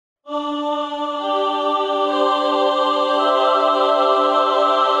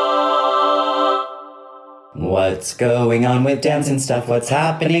What's going on with dance and stuff? What's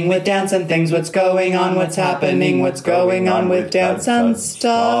happening with dance and things? What's going on? What's happening? What's going on with dance and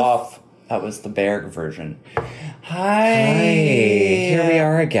stuff? That was the Berg version. Hi. Here we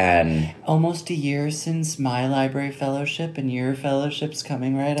are again. Almost a year since my library fellowship, and your fellowship's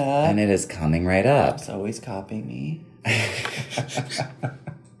coming right up. And it is coming right up. It's always copying me.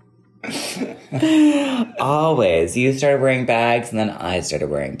 Always. You started wearing bags, and then I started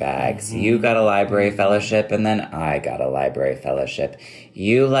wearing bags. Mm-hmm. You got a library fellowship, and then I got a library fellowship.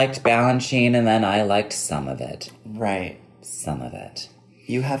 You liked Balanchine, and then I liked some of it. Right. Some of it.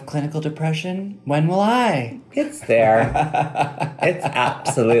 You have clinical depression? When will I? It's there. It's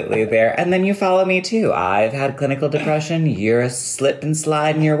absolutely there. And then you follow me, too. I've had clinical depression. You're slip and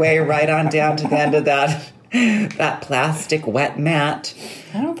sliding your way right on down to the end of that plastic wet mat.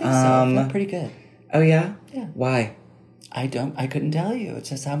 I don't think so. I feel pretty good. Oh, yeah? Yeah. Why? I couldn't tell you. It's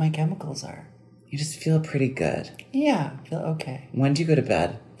just how my chemicals are. You just feel pretty good. Yeah, I feel okay. When do you go to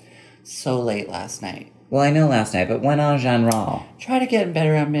bed? So late last night. Well, I know last night, but when en general? Try to get in bed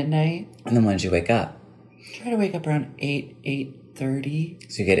around midnight. And then when did you wake up? Try to wake up around 8:30.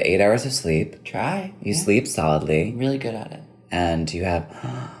 So you get 8 hours of sleep. Try. You sleep solidly. Really good at it. And you have...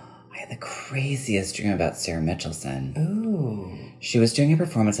 I had the craziest dream about Sarah Mitchelson. Ooh. She was doing a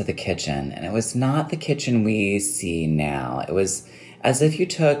performance at the kitchen, and it was not the kitchen we see now. It was as if you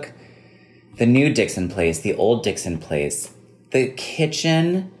took the new Dixon Place, the old Dixon Place, the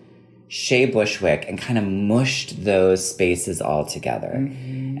kitchen... Shea Bushwick, and kind of mushed those spaces all together.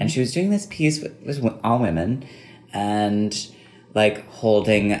 Mm-hmm. And she was doing this piece with all women, and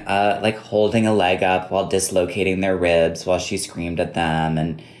holding a leg up while dislocating their ribs while she screamed at them.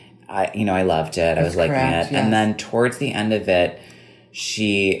 And I loved it. I was liking it. Yes. And then towards the end of it,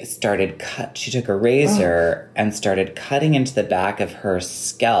 she took a razor and started cutting into the back of her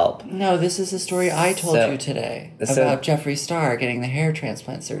scalp. No, this is the story I told you today about Jeffree Star getting the hair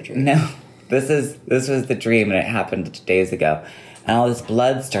transplant surgery. No, this was the dream, and it happened days ago. And all this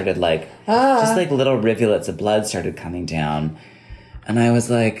blood started just little rivulets of blood started coming down. And I was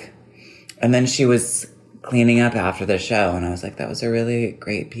like, and then she was cleaning up after the show, and I was like, that was a really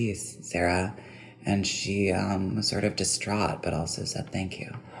great piece, Sarah. And she was sort of distraught, but also said thank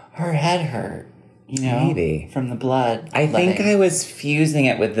you. Her head hurt, Maybe. From the blood. I think I was fusing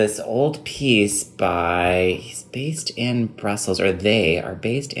it with this old piece he's based in Brussels, or they are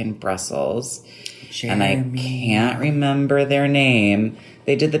based in Brussels. Jeremy. And I can't remember their name.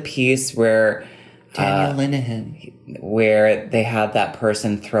 They did the piece where... Daniel Linehan. Where they had that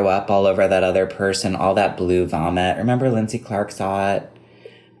person throw up all over that other person, all that blue vomit. Remember Lindsay Clark saw it?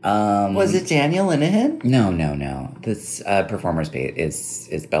 Was it Daniel Linehan? No. This performer's bait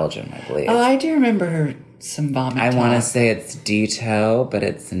is Belgian, I believe. Oh, I do remember some vomit. I want to say it's Dito, but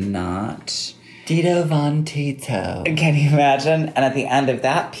it's not. Dito von Tito. Can you imagine? And at the end of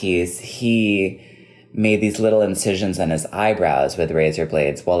that piece, he made these little incisions on his eyebrows with razor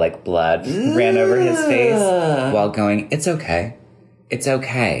blades while blood ran over his face while going, it's okay. It's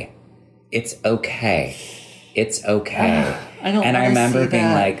okay. It's okay. It's okay. I remember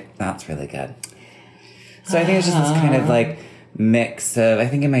being like, that's really good. So I think it's just this kind of mix of, I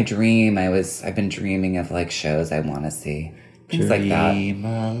think in my dream, I've been dreaming of shows I want to see. Things like that. Dream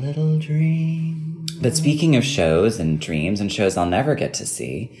a little dream. But speaking of shows and dreams and shows I'll never get to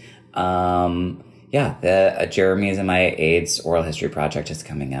see, Jeremy's and my AIDS oral history project is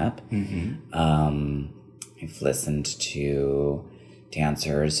coming up. Mm-hmm. I've listened to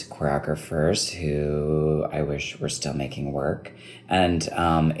dancers, choreographers who I wish were still making work. And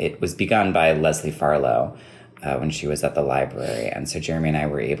it was begun by Leslie Farlow when she was at the library. And so Jeremy and I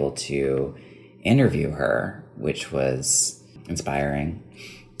were able to interview her, which was inspiring.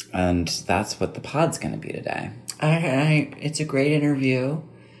 And that's what the pod's going to be today. It's a great interview.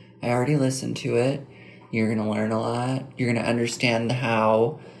 I already listened to it. You're going to learn a lot. You're going to understand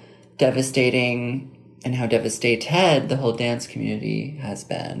how devastating and how devastated the whole dance community has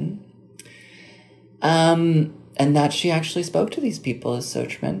been. And that she actually spoke to these people is so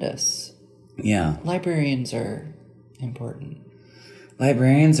tremendous. Yeah. Librarians are important.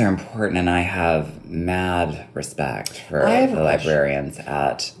 Librarians are important, and I have mad respect for the librarians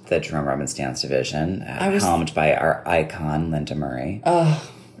at the Jerome Robbins Dance Division, helmed by our icon, Linda Murray.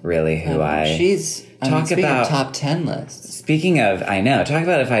 Really, she's speaking of top 10 lists. Speaking of, I know. Talk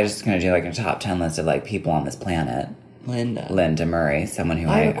about if I was going to do a top 10 list of people on this planet. Linda Murray, someone who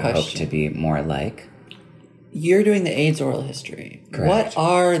I hope to be more like. You're doing the AIDS oral history. Correct. What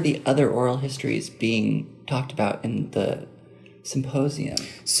are the other oral histories being talked about in the symposium?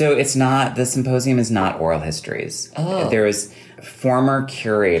 So the symposium is not oral histories. Oh. There's former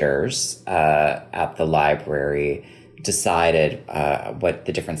curators at the library decided what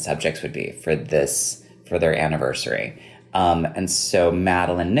the different subjects would be for their anniversary. And so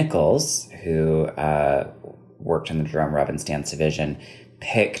Madeline Nichols, who worked in the Jerome Robbins Dance Division,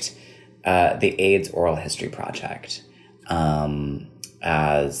 picked the AIDS Oral History Project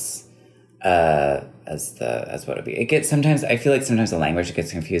as what it would be. I feel like sometimes the language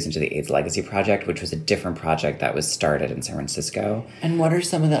gets confused into the AIDS Legacy Project, which was a different project that was started in San Francisco. And what are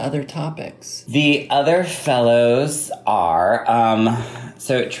some of the other topics? The other fellows are,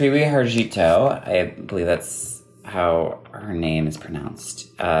 so Triwi Harjito, I believe that's how her name is pronounced,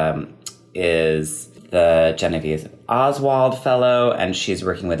 is the Genevieve Oswald Fellow, and she's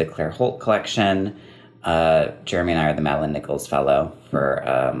working with the Claire Holt Collection. Jeremy and I are the Madeline Nichols Fellow for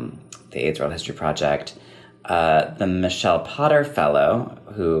the AIDS World History Project. The Michelle Potter Fellow,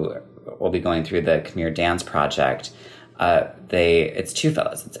 who will be going through the Khmer Dance Project. It's two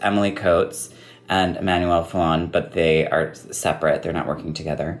fellows. It's Emily Coates and Emmanuel Fouan, but they are separate. They're not working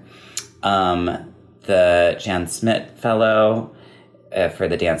together. The Jan Smith Fellow for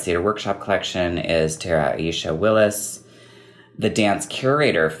the Dance Theater Workshop Collection is Tara Aisha Willis. The Dance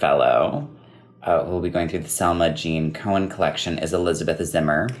Curator Fellow, who will be going through the Selma Jean Cohen Collection, is Elizabeth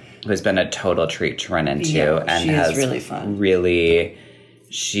Zimmer, who's been a total treat to run into. Yeah, and she has is really fun.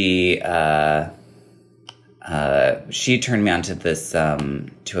 She turned me on to this,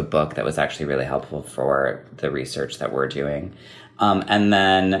 to a book that was actually really helpful for the research that we're doing. And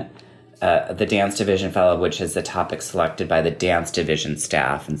then the Dance Division Fellow, which is a topic selected by the Dance Division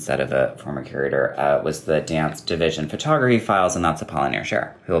staff instead of a former curator, was the Dance Division Photography Files, and that's Apollinaire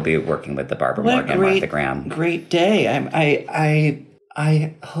Scher, who will be working with the Barbara Morgan, Martha Graham. Great day.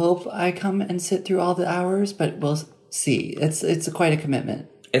 I hope I come and sit through all the hours, but we'll see. It's quite a commitment.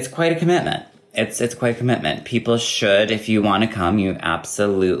 It's quite a commitment. It's quite a commitment. People should, if you want to come, you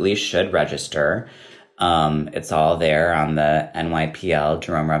absolutely should register. It's all there on the NYPL,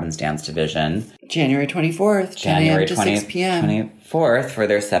 Jerome Robbins Dance Division. January 24th, 10 a.m. to 6 p.m. 24th for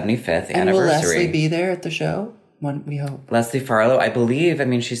their 75th anniversary. And will Leslie be there at the show? We hope. Leslie Farlow, I believe. I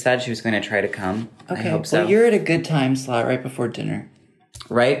mean, she said she was going to try to come. Okay. I hope so. Well, you're at a good time slot right before dinner.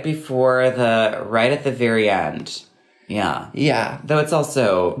 Right at the very end. Yeah. Yeah. Though it's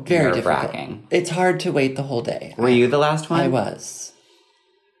also very nerve-wracking. It's hard to wait the whole day. Were you the last one? I was.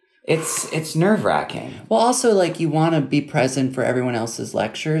 It's nerve-wracking. Well, also, you want to be present for everyone else's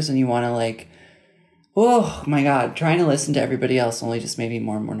lectures, and you want to, oh, my God, trying to listen to everybody else only just made me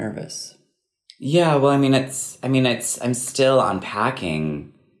more and more nervous. Yeah, well, I'm still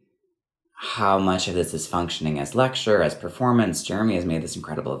unpacking how much of this is functioning as lecture, as performance. Jeremy has made this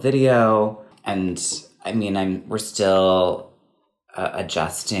incredible video, and, we're still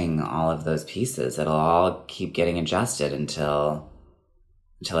adjusting all of those pieces. It'll all keep getting adjusted until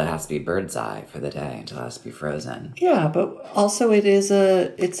it has to be bird's eye for the day, until it has to be frozen. Yeah, but also it's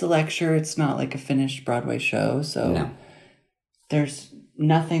a lecture. It's not like a finished Broadway show, so no. There's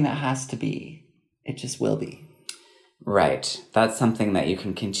nothing that has to be. It just will be. Right. That's something that you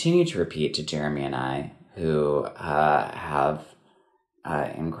can continue to repeat to Jeremy and I, who have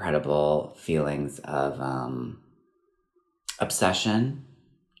incredible feelings of obsession,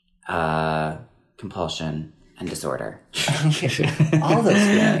 compulsion, and disorder. All those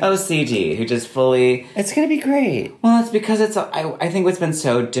feelings. OCD, who just fully... It's going to be great. Well, it's because I think what's been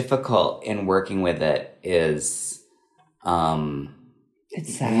so difficult in working with it is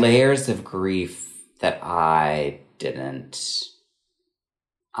it's sad. Layers of grief that I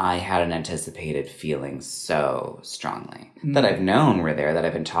hadn't anticipated feeling so strongly. Mm-hmm. That I've known were there, that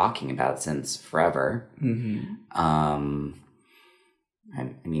I've been talking about since forever. Mm-hmm.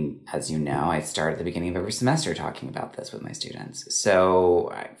 As you know, I start at the beginning of every semester talking about this with my students.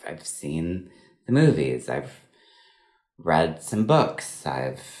 So I've seen the movies. I've read some books.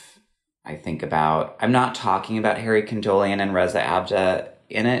 I'm not talking about Harry Kondolian and Reza Abda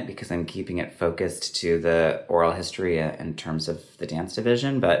in it because I'm keeping it focused to the oral history in terms of the dance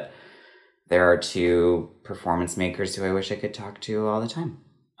division. But there are two performance makers who I wish I could talk to all the time.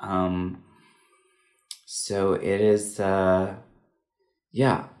 So it is...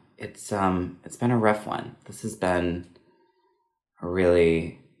 Yeah, it's been a rough one. This has been a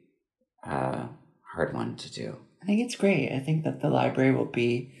really hard one to do. I think it's great. I think that the library will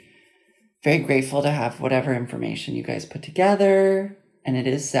be very grateful to have whatever information you guys put together. And it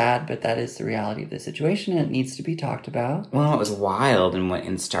is sad, but that is the reality of the situation, and it needs to be talked about. Well, what was wild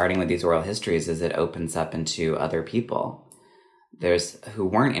in starting with these oral histories is it opens up into other people. There's who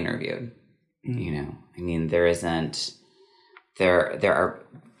weren't interviewed. Mm-hmm. There there are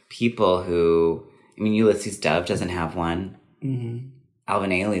people who, I mean, Ulysses Dove doesn't have one. Mm-hmm.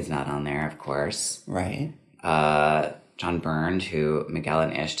 Alvin Ailey's not on there, of course. Right. John Byrne, who Miguel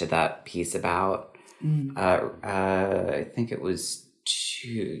and Ish did that piece about. I think it was 2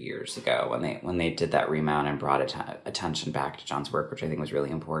 years ago when they did that remount and brought attention back to John's work, which I think was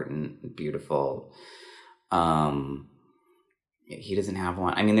really important, beautiful. He doesn't have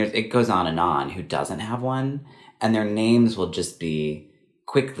one. I mean, it goes on who doesn't have one, and their names will just be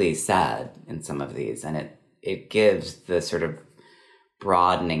quickly said in some of these, and it gives the sort of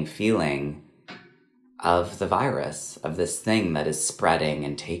broadening feeling of the virus, of this thing that is spreading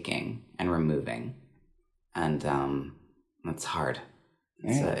and taking and removing, and it's hard.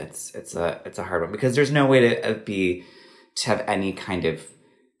 It's a hard one because there's no way to have any kind of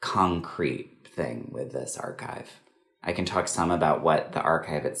concrete thing with this archive. I can talk some about what the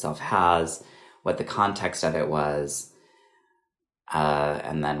archive itself has, what the context of it was,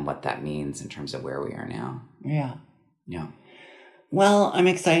 and then what that means in terms of where we are now. Yeah. Yeah. Well, I'm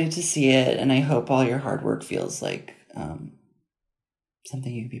excited to see it, and I hope all your hard work feels like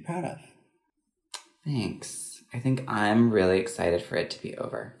something you can be proud of. Thanks. I think I'm really excited for it to be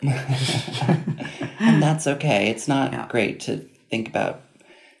over. And that's okay. It's not great to think about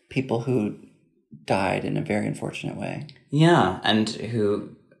people who died in a very unfortunate way. Yeah, and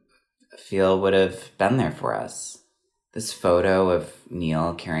who would have been there for us. This photo of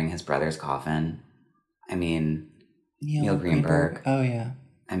Neil carrying his brother's coffin. I mean, Neil Greenberg. Oh yeah.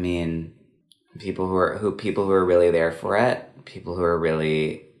 I mean, people who are really there for it. People who are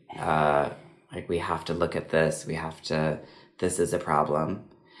really like, we have to look at this. This is a problem.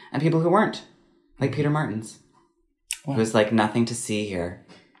 And people who weren't, like Peter Martins, who was like, nothing to see here.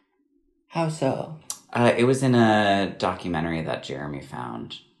 How so? It was in a documentary that Jeremy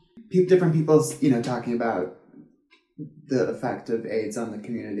found. Different people's, talking about the effect of AIDS on the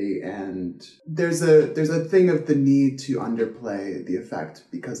community, and there's a thing of the need to underplay the effect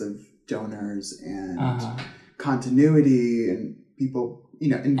because of donors and continuity and people,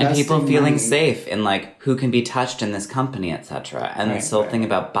 investing and people feeling money. safe in like who can be touched in this company, etc. And this whole thing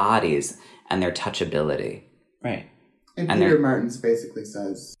about bodies and their touchability. Right. And Peter Martins basically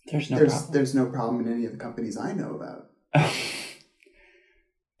says there's no problem in any of the companies I know about.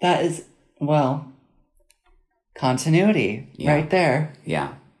 That is, well, continuity right there.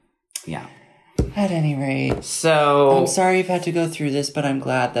 Yeah. Yeah. At any rate. So I'm sorry you've had to go through this, but I'm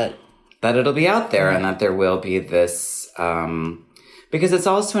glad that it'll be out there and that there will be this, because it's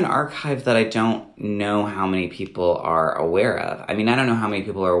also an archive that I don't know how many people are aware of. I mean, I don't know how many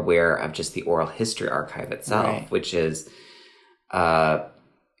people are aware of just the oral history archive itself, which is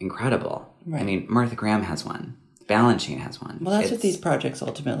incredible. Right. I mean, Martha Graham has one. Balanchine has one. Well, that's what these projects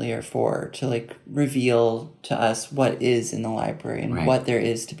ultimately are for, to like reveal to us what is in the library and what there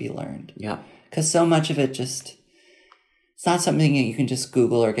is to be learned. Yeah. Because so much of it it's not something that you can just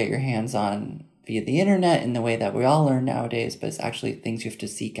Google or get your hands on via the internet in the way that we all learn nowadays, but it's actually things you have to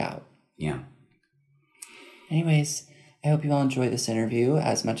seek out. Yeah. Anyways, I hope you all enjoy this interview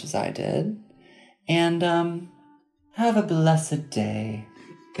as much as I did. And have a blessed day.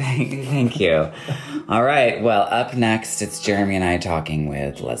 Thank you. All right. Well, up next, it's Jeremy and I talking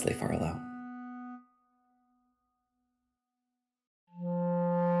with Leslie Farlow.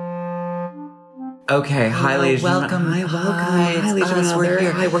 Okay, hi, ladies. Welcome. Hi, ladies.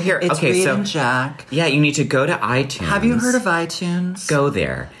 We're here. It's okay, Reed so and Jack. Yeah, you need to go to iTunes. Have you heard of iTunes? Go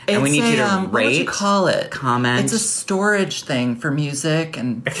there, and we need you to rate. What would you call it? Comment. It's a storage thing for music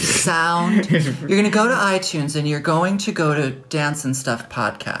and sound. You're going to go to iTunes and you're going to go to Dance and Stuff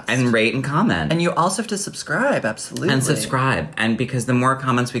podcast and rate and comment. And you also have to subscribe. Absolutely. And subscribe, and because the more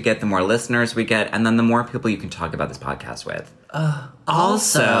comments we get, the more listeners we get, and then the more people you can talk about this podcast with.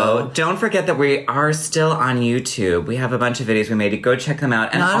 Also, don't forget that we are still on YouTube. We have a bunch of videos we made. Go check them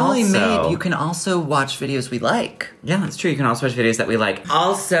out. And not only made, you can also watch videos we like. Yeah, that's true. You can also watch videos that we like.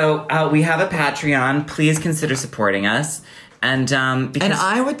 Also, we have a Patreon. Please consider supporting us. And because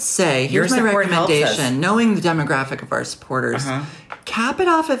I would say, here's my recommendation, knowing the demographic of our supporters, cap it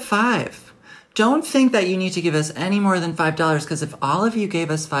off at $5. Don't think that you need to give us any more than $5, because if all of you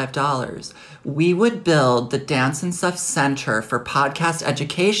gave us $5, we would build the Dance and Stuff Center for Podcast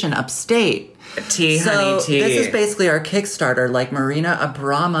Education upstate. Honey, this is basically our Kickstarter, like Marina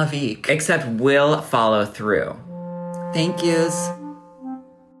Abramovic. Except we'll follow through. Thank yous.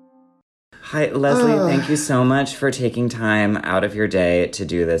 Hi, Leslie. Thank you so much for taking time out of your day to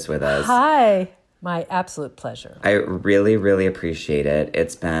do this with us. Hi. My absolute pleasure. I really, really appreciate it.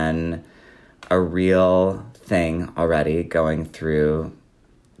 It's been a real thing already going through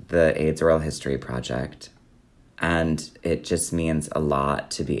the AIDS Oral History Project. And it just means a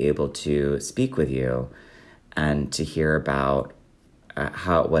lot to be able to speak with you and to hear about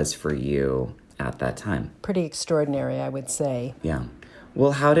how it was for you at that time. Pretty extraordinary, I would say. Yeah.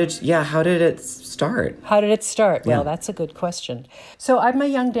 Well, how did it start? How did it start? Yeah. Well, that's a good question. So I'm a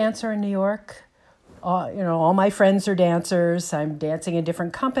young dancer in New York. All my friends are dancers. I'm dancing in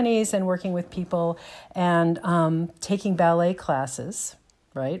different companies and working with people and taking ballet classes,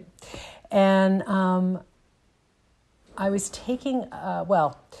 right? And I was taking,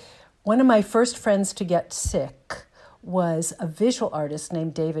 one of my first friends to get sick was a visual artist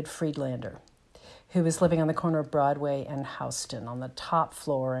named David Friedlander, who was living on the corner of Broadway and Houston on the top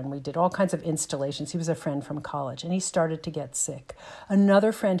floor, and we did all kinds of installations. He was a friend from college, and he started to get sick.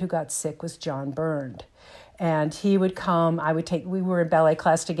 Another friend who got sick was John Byrne, and he would come. We were in ballet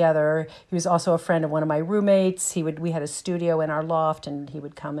class together. He was also a friend of one of my roommates. We had a studio in our loft, and he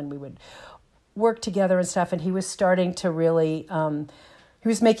would come, and we would work together and stuff, and he was starting to really... he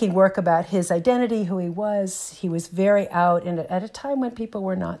was making work about his identity, who he was. He was very out, and at a time when people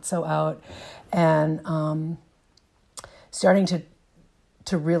were not so out, and starting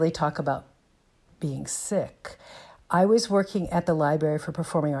to really talk about being sick. I was working at the Library for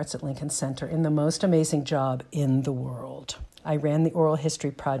Performing Arts at Lincoln Center in the most amazing job in the world. I ran the Oral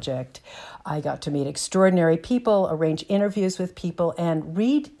History Project. I got to meet extraordinary people, arrange interviews with people, and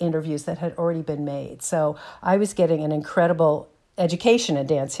read interviews that had already been made. So I was getting an incredible education in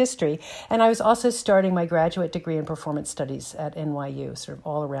dance history. And I was also starting my graduate degree in performance studies at NYU, sort of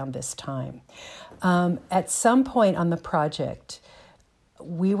all around this time. At some point on the project,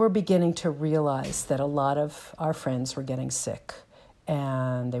 we were beginning to realize that a lot of our friends were getting sick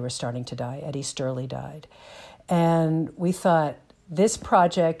and they were starting to die. Eddie Sturley died. And we thought this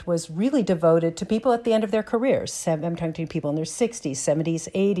project was really devoted to people at the end of their careers. I'm talking to people in their 60s,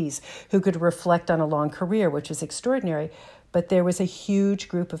 70s, 80s, who could reflect on a long career, which was extraordinary. But there was a huge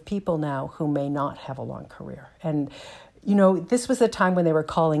group of people now who may not have a long career. And, this was a time when they were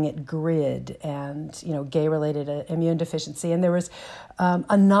calling it GRID and, gay-related immune deficiency. And there was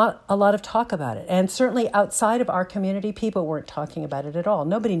not a lot of talk about it. And certainly outside of our community, people weren't talking about it at all.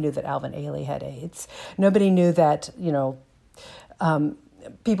 Nobody knew that Alvin Ailey had AIDS. Nobody knew that,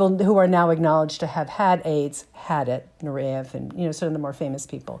 people who are now acknowledged to have had AIDS had it, Nureyev and, sort of the more famous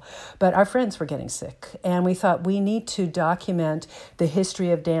people. But our friends were getting sick. And we thought we need to document the history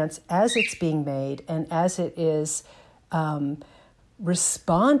of dance as it's being made and as it is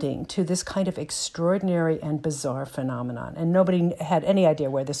responding to this kind of extraordinary and bizarre phenomenon. And nobody had any idea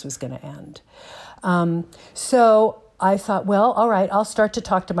where this was going to end. So I thought, well, all right, I'll start to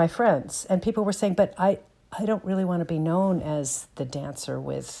talk to my friends. And people were saying, but I don't really want to be known as the dancer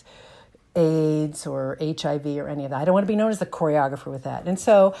with AIDS or HIV or any of that. I don't want to be known as the choreographer with that. And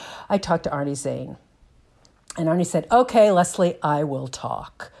so I talked to Arnie Zane. And Arnie said, okay, Leslie, I will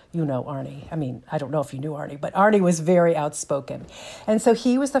talk. You know Arnie. I mean, I don't know if you knew Arnie, but Arnie was very outspoken. And so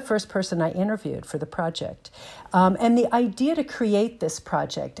he was the first person I interviewed for the project. And the idea to create this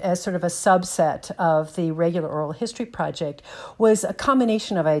project as sort of a subset of the regular oral history project was a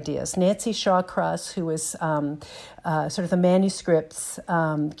combination of ideas. Nancy Shawcross, who was sort of the manuscripts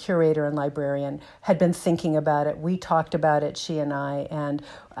curator and librarian, had been thinking about it. We talked about it, she and I, and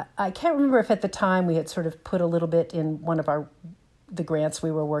I can't remember if at the time we had sort of put a little bit in one of the grants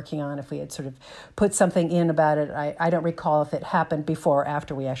we were working on, if we had sort of put something in about it. I don't recall if it happened before or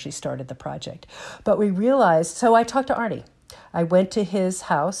after we actually started the project. But we realized, so I talked to Arnie. I went to his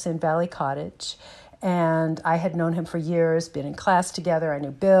house in Valley Cottage, and I had known him for years, been in class together. I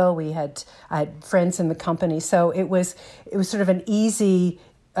knew Bill. I had friends in the company. So it was sort of an easy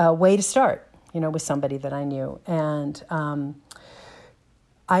way to start, with somebody that I knew. And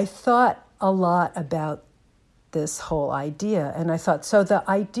I thought a lot about this whole idea. And I thought, so the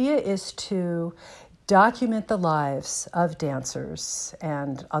idea is to document the lives of dancers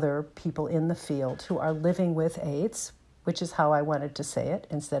and other people in the field who are living with AIDS, which is how I wanted to say it,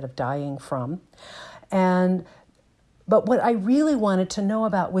 instead of dying from. But what I really wanted to know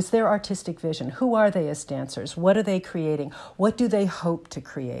about was their artistic vision. Who are they as dancers? What are they creating? What do they hope to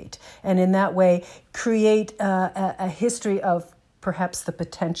create? And in that way, create a history of perhaps the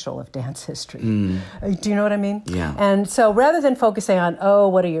potential of dance history. Do you know what I mean? Yeah. And so rather than focusing on,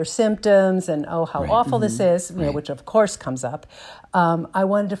 what are your symptoms and, how awful this is, which of course comes up, I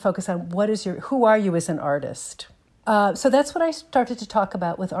wanted to focus on who are you as an artist? So that's what I started to talk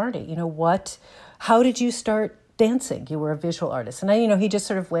about with Arnie. How did you start dancing. You were a visual artist. And he just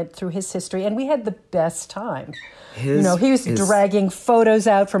sort of went through his history, and we had the best time. He was dragging photos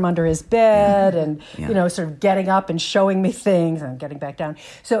out from under his bed and, sort of getting up and showing me things and getting back down.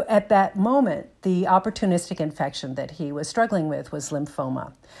 So at that moment, the opportunistic infection that he was struggling with was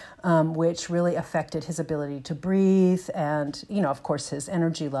lymphoma, which really affected his ability to breathe and, of course, his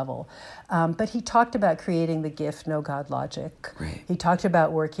energy level. But he talked about creating the gift No God Logic. Right. He talked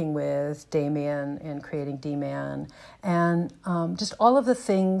about working with Damien and creating D-Man and just all of the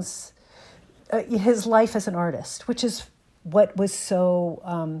things, his life as an artist, which is what was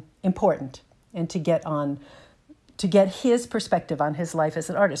so important, and to get his perspective on his life as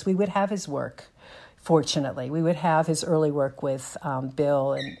an artist. We would have his work. Fortunately, we would have his early work with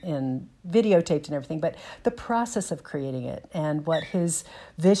Bill and videotaped and everything, but the process of creating it and what his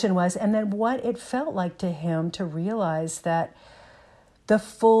vision was, and then what it felt like to him to realize that the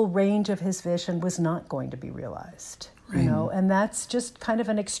full range of his vision was not going to be realized. Right. And that's just kind of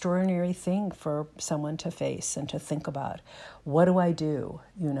an extraordinary thing for someone to face and to think about. What do I do?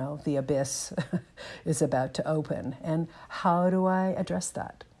 The abyss is about to open, and how do I address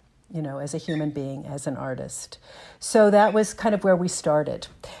that? As a human being, as an artist. So that was kind of where we started.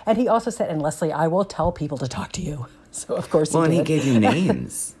 And he also said, and Leslie, I will tell people to talk to you. So of course he did. And he gave you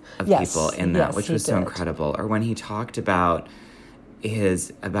names of people in that, which was so did. incredible. Or when he talked about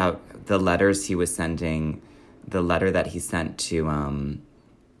the letters he was sending, the letter that he sent to,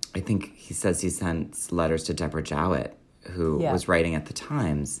 I think he says he sent letters to Deborah Jowett, who was writing at the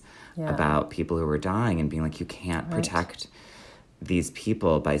Times about people who were dying and being like, you can't protect these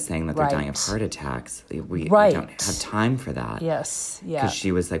people by saying that they're dying of heart attacks. We don't have time for that. Yes, yeah. Because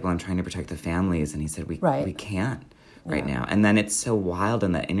she was like, well, I'm trying to protect the families. And he said, we can't right now. And then it's so wild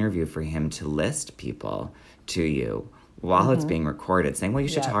in that interview for him to list people to you while it's being recorded, saying, well, you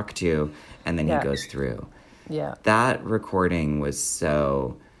should talk to, and then he goes through. Yeah. That recording was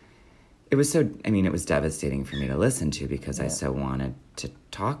it was devastating for me to listen to because I so wanted to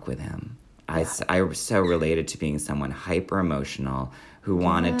talk with him. I was so related to being someone hyper emotional who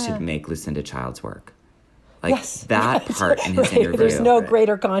wanted to make Lucinda Childs work. That part in his interview. There's no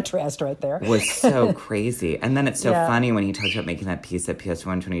greater contrast right there. Was so crazy. And then it's so funny when he talks about making that piece at PS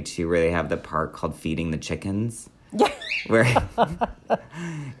 122 where they have the part called Feeding the Chickens. Yeah. Where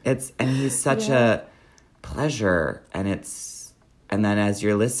and he's such a pleasure, and then as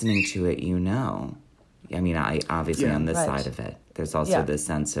you're listening to it, I obviously on this side of it, there's also this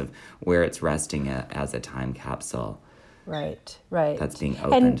sense of where it's resting as a time capsule. Right. That's being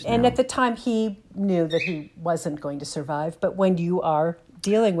opened and at the time he knew that he wasn't going to survive, but when you are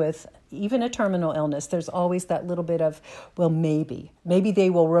dealing with even a terminal illness, there's always that little bit of, well, maybe they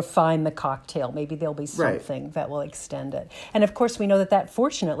will refine the cocktail. Maybe there'll be something that will extend it. And of course, we know that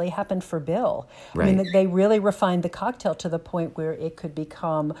fortunately happened for Bill. Right. I mean, they really refined the cocktail to the point where it could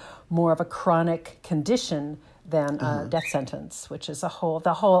become more of a chronic condition than a death sentence, which is the whole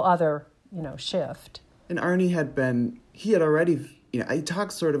other, shift. And Arnie had already, he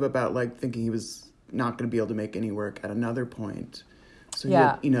talks sort of about like thinking he was not going to be able to make any work at another point. So,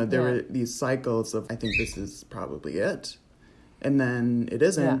 there were these cycles of, I think this is probably it. And then it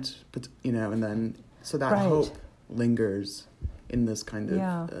isn't, but, and then, so that hope lingers in this kind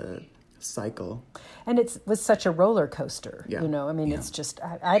of cycle. And it was such a roller coaster, it's just,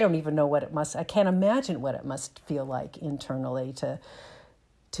 I don't even know I can't imagine what it must feel like internally to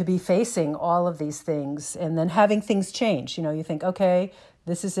be facing all of these things and then having things change. You think, okay,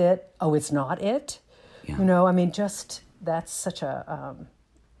 this is it. Oh, it's not it. Yeah. That's such a,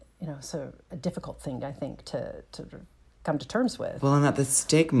 so a difficult thing, I think, to come to terms with. Well, and that the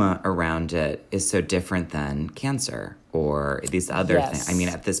stigma around it is so different than cancer or these other things. I mean,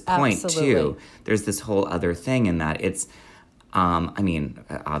 at this point, too, there's this whole other thing in that it's,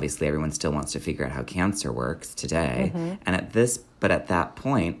 obviously everyone still wants to figure out how cancer works today. Mm-hmm. And at that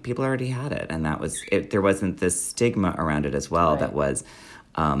point, people already had it. And that was it. There wasn't this stigma around it as well that was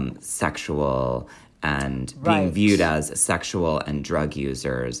sexual and being viewed as sexual and drug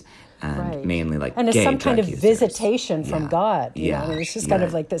users and mainly like and gay it's some kind of users. Visitation from God. It's just kind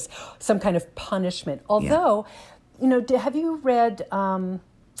of like this, some kind of punishment. Although, have you read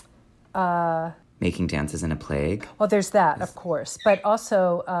Making Dances in a Plague? Well, there's that, of course. But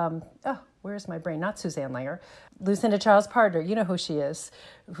also, where's my brain? Not Suzanne Langer. Lucinda Childs Partner, you know who she is,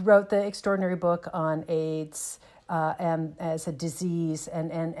 who wrote the extraordinary book on AIDS and as a disease,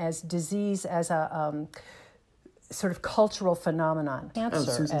 and as disease as a sort of cultural phenomenon.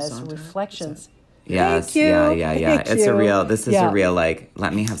 Cancer as Sontag? reflections. Yes, Thank you. yeah. Thank It's a you. real, this is Yeah. a real, like,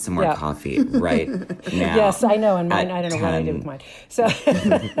 let me have some more Yeah. coffee right now. Yes, I know. And mine, at I don't know what I did with 10, mine. So,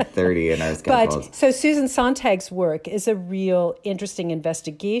 30 in our schedules. but so Susan Sontag's work is a real interesting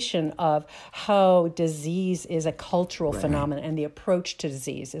investigation of how disease is a cultural phenomenon and the approach to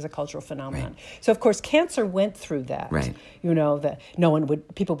disease is a cultural phenomenon. So, of course, cancer went through that. Right. You know, that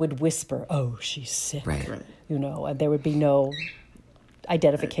people would whisper, "Oh, she's sick." Right. You know, and there would be no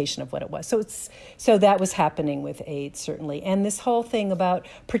identification of what it was. So that was happening with AIDS, certainly. And this whole thing about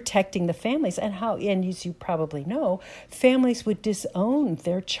protecting the families and how, and as you probably know, families would disown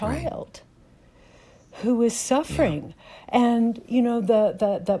their child who is suffering. And, you know,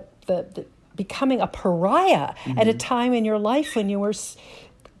 the becoming a pariah at a time in your life when you were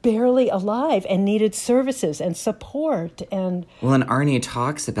barely alive and needed services and support. And Well, and Arnie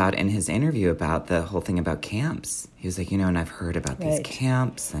talks about in his interview about the whole thing about camps. He was like, you know, and I've heard about these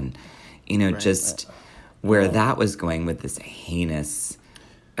camps and, you know, just where that was going with this heinous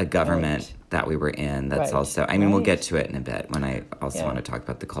government that we were in. That's also, I mean, we'll get to it in a bit when I also want to talk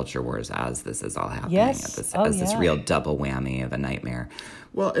about the culture wars as this is all happening. Yes. As this real double whammy of a nightmare.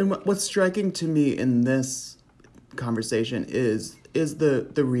 Well, and what's striking to me in this conversation is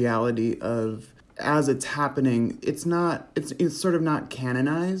the reality of, as it's happening, it's sort of not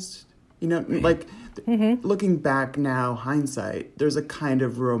canonized, you know, like looking back now, hindsight, there's a kind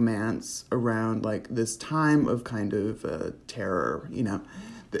of romance around like this time of kind of terror, you know,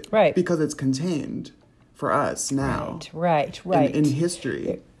 because it's contained for us now, right, in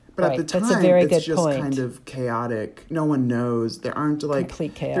history. But at the time, That's a very it's good just point. kind of chaotic. No one knows. There aren't like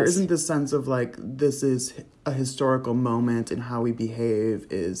Complete chaos. There isn't this sense of like this is a historical moment and how we behave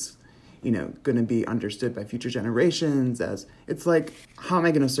is, you know, going to be understood by future generations. As it's like, how am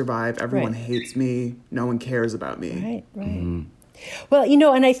I going to survive? Everyone hates me. No one cares about me. Right. Well, you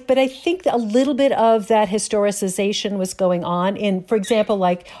know, but I think a little bit of that historicization was going on in, for example,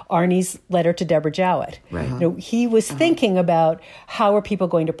 like Arnie's letter to Deborah Jowett. Right. You know, he was thinking about how are people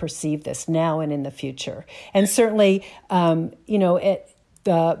going to perceive this now and in the future. And certainly, you know,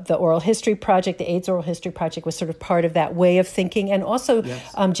 the Oral History Project, the AIDS Oral History Project was sort of part of that way of thinking. And also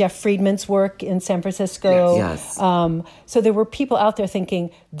Jeff Friedman's work in San Francisco. Yes. So there were people out there thinking,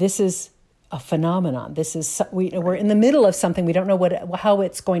 this is a phenomenon. This is we're in the middle of something. We don't know how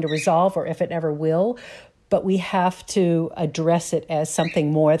it's going to resolve or if it ever will, but we have to address it as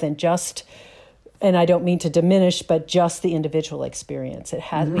something more than just. And I don't mean to diminish, but just the individual experience. We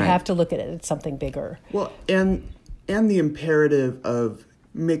have to look at it as something bigger. Well, and the imperative of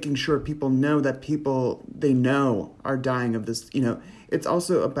making sure people know that people they know are dying of this. You know, it's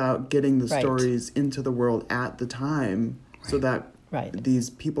also about getting the stories into the world at the time, so that.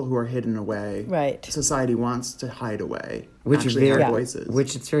 These people who are hidden away, society wants to hide away, actually have voices.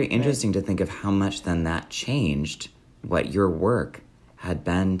 Which it's very interesting to think of how much then that changed what your work had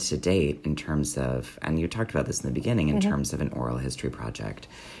been to date in terms of, and you talked about this in the beginning, in terms of an oral history project,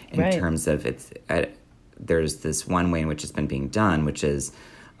 in terms of there's this one way in which it's been being done, which is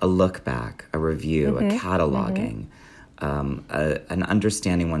a look back, a review, a cataloging, an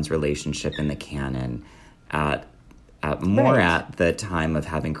understanding one's relationship in the canon at the time of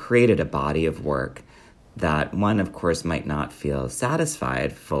having created a body of work that one, of course, might not feel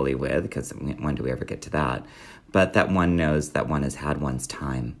satisfied fully with, because when do we ever get to that? But that one knows that one has had one's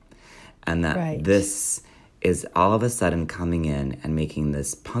time. And that this is all of a sudden coming in and making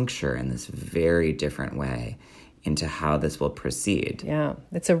this puncture in this very different way into how this will proceed. Yeah,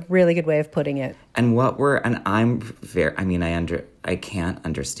 that's a really good way of putting it. And I can't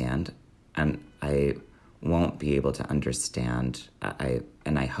understand, and I won't be able to understand,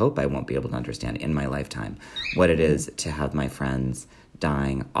 and I hope I won't be able to understand in my lifetime what it is to have my friends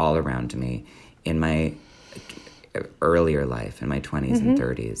dying all around me in my earlier life, in my 20s and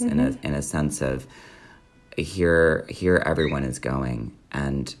 30s, in a sense of here everyone is going,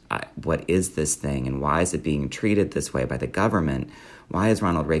 and what is this thing, and why is it being treated this way by the government? Why is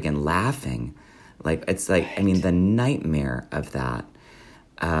Ronald Reagan laughing? Like, it's like, I mean, the nightmare of that,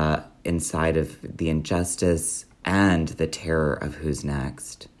 inside of the injustice and the terror of who's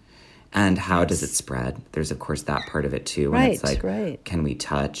next, and how does it spread. There's, of course, that part of it too, when it's like, can we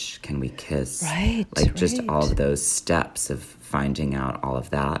touch, can we kiss, just all of those steps of finding out all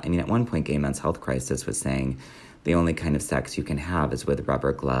of that. I mean, at one point, Gay Men's Health Crisis was saying the only kind of sex you can have is with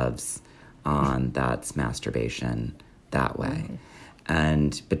rubber gloves on. That's masturbation that way.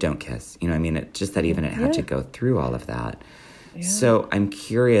 But don't kiss, you know, I mean, it just that even it had to go through all of that. So I'm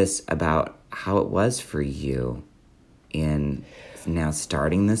curious about how it was for you in now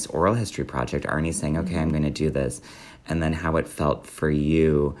starting this oral history project. Arnie saying, okay, I'm going to do this. And then how it felt for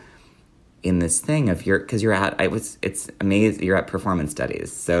you in this thing of it's amazing. You're at performance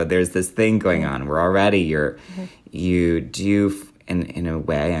studies. So there's this thing going on where already you do in a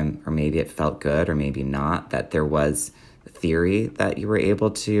way, or maybe it felt good or maybe not, that there was theory that you were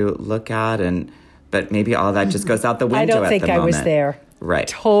able to look at, but maybe all that just goes out the window. I don't think I was there. Right.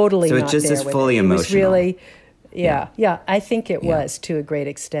 Totally. So not it just there is with fully it. emotional. It was really, yeah. I think it was to a great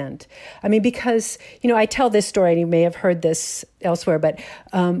extent. I mean, because, I tell this story, and you may have heard this elsewhere, but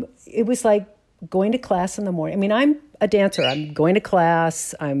it was like going to class in the morning. I mean, I'm a dancer. I'm going to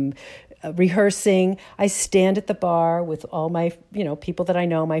class. I'm rehearsing. I stand at the bar with all my, people that I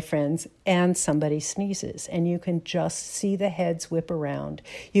know, my friends, and somebody sneezes. And you can just see the heads whip around.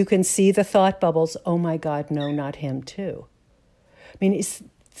 You can see the thought bubbles. Oh my God, no, not him too. I mean,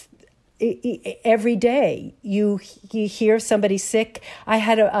 every day you hear somebody sick. I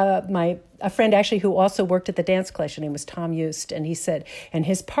had a friend actually who also worked at the dance class. Her name was Tom Eust, and he said, and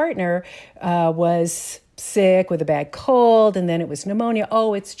his partner was sick with a bad cold, and then it was pneumonia.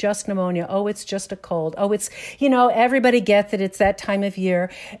 Oh, it's just pneumonia. Oh, it's just a cold. Oh, it's, everybody gets it. It's that time of year.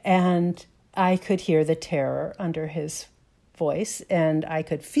 And I could hear the terror under his voice, and I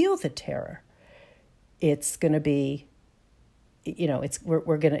could feel the terror. It's going to be, it's going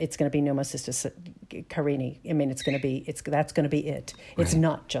to be pneumocystis carinii. I mean, that's going to be it. It's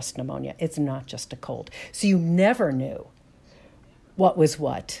not just pneumonia. It's not just a cold. So you never knew what was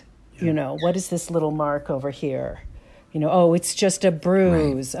what. What is this little mark over here? Oh, it's just a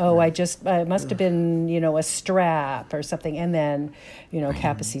bruise. Right. Oh, it must have been, a strap or something. And then,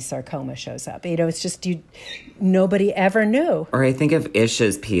 Kaposi sarcoma shows up. It's just, nobody ever knew. Or I think of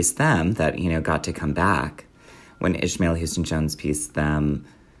Ish's piece, Them, that, got to come back. When Ishmael Houston Jones' piece, Them,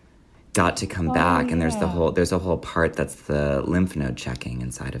 got to come back. And there's a whole part that's the lymph node checking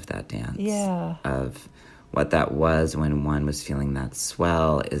inside of that dance. Yeah. Of what that was when one was feeling that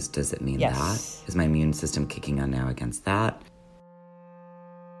swell. Does it mean that? Is my immune system kicking on now against that?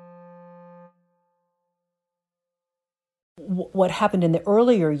 What happened in the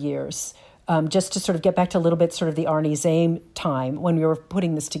earlier years, just to sort of get back to a little bit sort of the Arnie Zame time when we were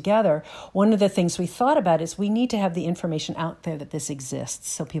putting this together, one of the things we thought about is we need to have the information out there that this exists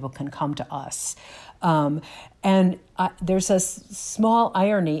so people can come to us. And there's a small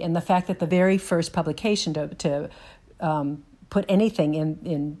irony in the fact that the very first publication to put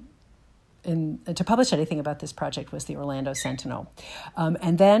anything to publish anything about this project was the Orlando Sentinel.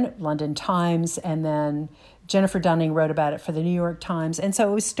 And then London Times, and then Jennifer Dunning wrote about it for the New York Times. And so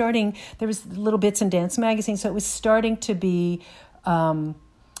it was starting, there was little bits in Dance Magazine, so it was starting to be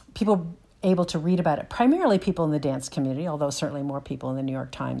people able to read about it, primarily people in the dance community, although certainly more people in the New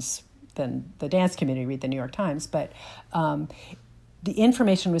York Times than the dance community read the New York Times. But the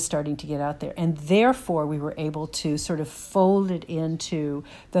information was starting to get out there, and therefore we were able to sort of fold it into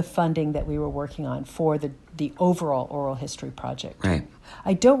the funding that we were working on for the overall oral history project. Right.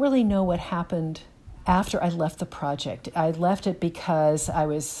 I don't really know what happened after I left the project. I left it because I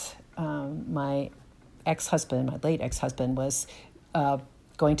was, my late ex-husband was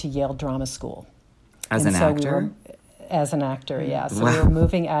going to Yale Drama School. As an actor? As an actor, yeah. So we were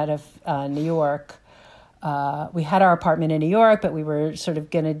moving out of New York. We had our apartment in New York, but we were sort of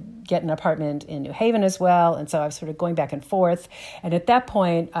going to get an apartment in New Haven as well. And so I was sort of going back and forth. And at that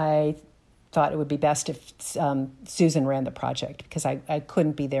point, I thought it would be best if Susan ran the project, because I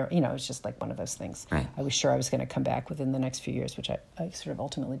couldn't be there. It was just like one of those things. Right. I was sure I was going to come back within the next few years, which I sort of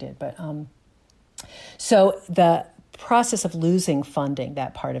ultimately did. But so the process of losing funding,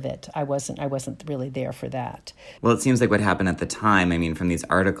 that part of it, I wasn't really there for that. Well, it seems like what happened at the time, I mean, from these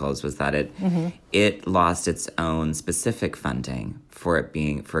articles, was that it lost its own specific funding for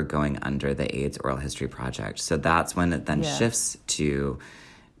going under the AIDS Oral History Project. So that's when it then shifts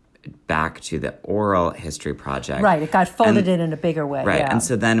back to the Oral History Project. Right, it got folded in a bigger way. Right, yeah. And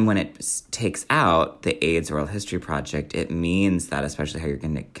so then when it takes out the AIDS Oral History Project, it means that, especially how you're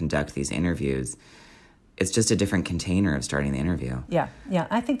going to conduct these interviews, it's just a different container of starting the interview. Yeah.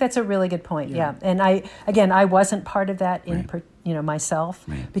 I think that's a really good point. Yeah. And I wasn't part of that myself,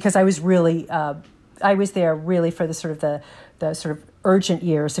 because I was really, I was there really for the sort of urgent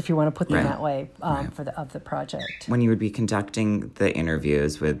years, if you want to put them that way, of the project. When you would be conducting the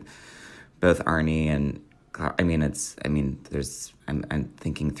interviews with both Arnie and, I'm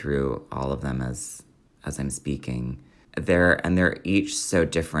thinking through all of them as I'm speaking. They're each so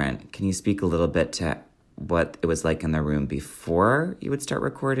different. Can you speak a little bit to what it was like in the room before you would start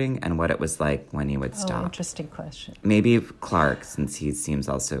recording and what it was like when you would stop? Interesting question. Maybe Clark, since he seems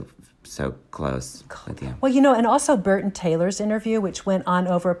also so close with you. Well, and also Burton Taylor's interview, which went on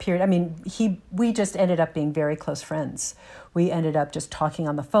over a period. I mean, we just ended up being very close friends. We ended up just talking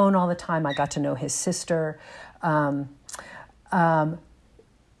on the phone all the time. I got to know his sister.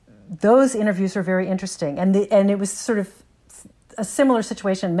 Those interviews were very interesting, and it was sort of a similar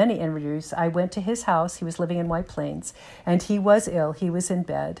situation in many interviews. I went to his house. He was living in White Plains, and he was ill. He was in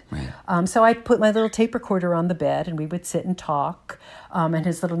bed. Right. So I put my little tape recorder on the bed, and we would sit and talk, and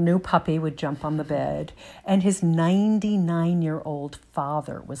his little new puppy would jump on the bed, and his 99-year-old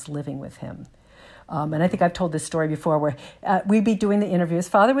father was living with him. And I think I've told this story before where we'd be doing the interview. His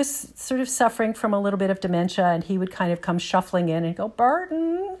father was sort of suffering from a little bit of dementia, and he would kind of come shuffling in and go,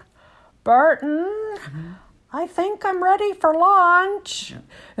 Burton, I think I'm ready for lunch. Yeah.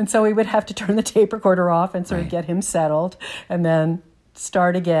 And so we would have to turn the tape recorder off and sort of get him settled and then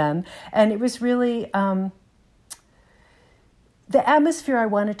start again. And it was really, the atmosphere I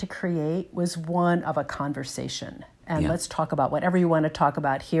wanted to create was one of a conversation. And let's talk about whatever you want to talk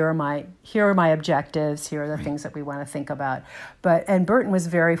about. Here are my objectives. Here are the things that we want to think about. And Burton was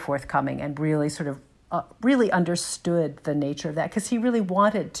very forthcoming and really sort of really understood the nature of that, because he really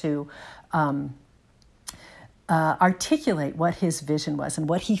wanted to articulate what his vision was and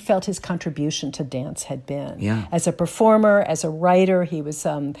what he felt his contribution to dance had been. Yeah. As a performer, as a writer, he was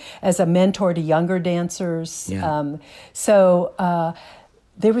as a mentor to younger dancers. Yeah. So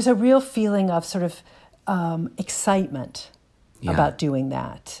there was a real feeling of sort of excitement about doing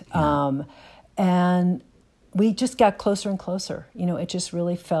that. Yeah. And we just got closer and closer. It just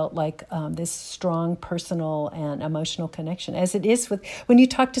really felt like this strong personal and emotional connection, as it is with when you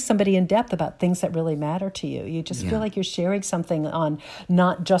talk to somebody in depth about things that really matter to you. You just feel like you're sharing something on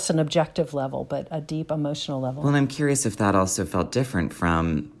not just an objective level, but a deep emotional level. Well, and I'm curious if that also felt different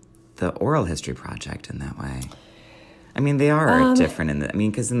from the Oral History Project in that way. I mean, they are different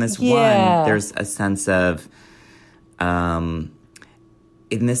because in this one, there's a sense of, in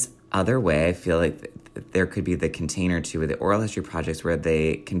this other way, I feel like there could be the container too with the Oral History Projects where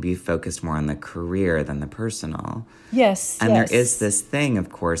they can be focused more on the career than the personal. Yes. And there is this thing, of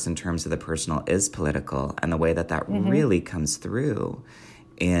course, in terms of the personal is political, and the way that really comes through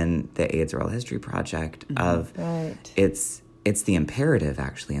in the AIDS Oral History Project of it's the imperative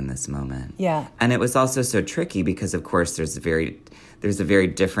actually in this moment. Yeah. And it was also so tricky because, of course, there's different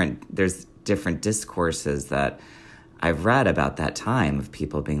discourses that I've read about that time of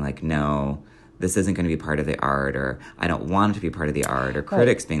people being like, no, this isn't going to be part of the art, or I don't want it to be part of the art, or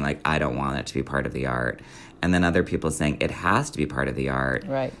critics being like, I don't want it to be part of the art. And then other people saying it has to be part of the art.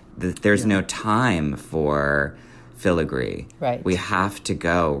 Right. There's no time for filigree. Right. We have to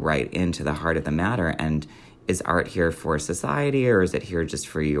go right into the heart of the matter. And is art here for society, or is it here just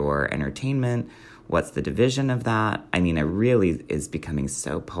for your entertainment? What's the division of that? I mean, it really is becoming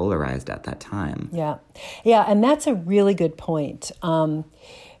so polarized at that time. Yeah. Yeah, and that's a really good point.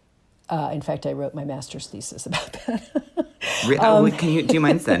 In fact, I wrote my master's thesis about that. Do you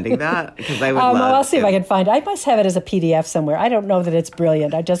mind sending that? Because I would love. I'll see if I can find it. I must have it as a PDF somewhere. I don't know that it's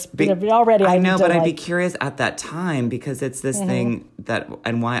brilliant. I just already. I know, but I'd be curious at that time because it's this thing that,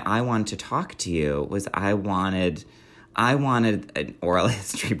 and why I wanted to talk to you was I wanted an oral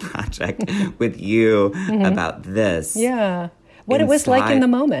history project with you about this. Yeah, what it was like in the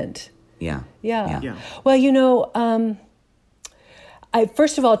moment. Yeah. Well,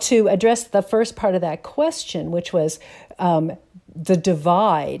 first of all, to address the first part of that question, which was the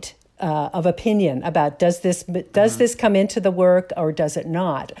divide of opinion about does this come into the work or does it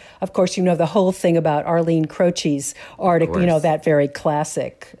not? Of course, the whole thing about Arlene Croce's article, that very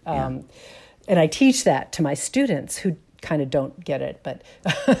classic. And I teach that to my students who kind of don't get it, but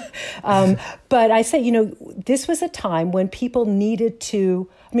but I say, this was a time when people needed to.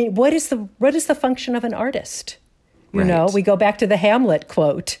 I mean, what is the function of an artist? We go back to the Hamlet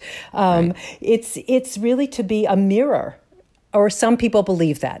quote. It's really to be a mirror, or some people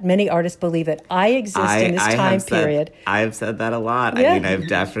believe that. Many artists believe that I exist in this time period. I've said that a lot. Yeah. I mean, I've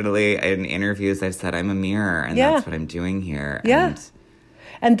definitely, in interviews, I've said I'm a mirror, and that's what I'm doing here. Yeah.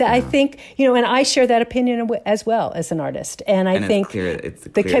 I think, and I share that opinion as well as an artist. And I think it's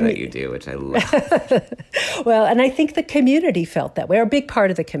clear that you do, which I love. Well, and I think the community felt that way, or a big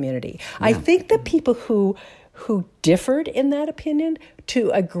part of the community. Yeah. I think the people who differed in that opinion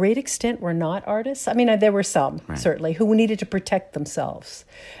to a great extent, were not artists. I mean, there were some, certainly, who needed to protect themselves.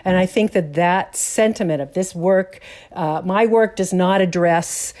 And I think that sentiment of this work, my work does not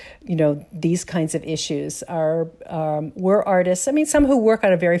address, these kinds of issues, were artists. I mean, some who work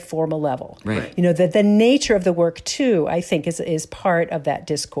on a very formal level. Right. The nature of the work, too, I think, is part of that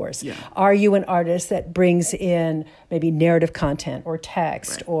discourse. Yeah. Are you an artist that brings in maybe narrative content or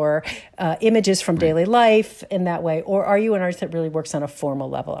text or images from daily life in that way? Or are you an artist that really works on a formal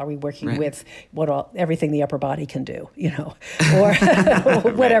level? Are we working with everything the upper body can do, or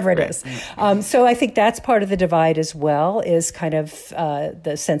whatever it is? So I think that's part of the divide as well, is kind of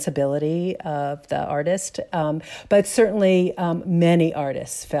the sensibility of the artist. But certainly many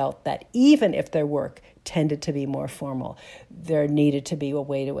artists felt that even if their work tended to be more formal, there needed to be a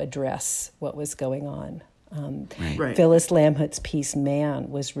way to address what was going on. Phyllis Lamhout's piece "Man"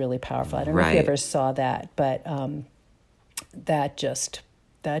 was really powerful. I don't know if you ever saw that, but that just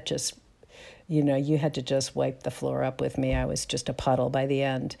you had to just wipe the floor up with me. I was just a puddle by the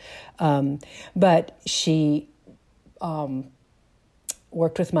end. But she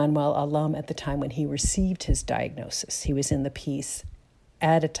worked with Manuel Alam at the time when he received his diagnosis. He was in the piece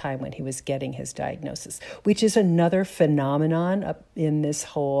at a time when he was getting his diagnosis, which is another phenomenon in this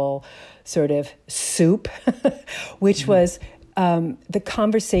whole sort of soup, which was the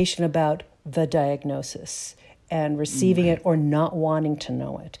conversation about the diagnosis and receiving it or not wanting to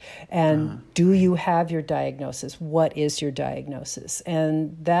know it. And do you have your diagnosis? What is your diagnosis?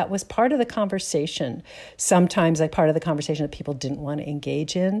 And that was part of the conversation, sometimes like part of the conversation that people didn't want to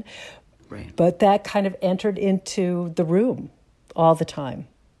engage in. Right. But that kind of entered into the room all the time,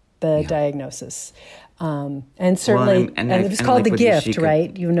 the diagnosis. And certainly, and it was called The Gift,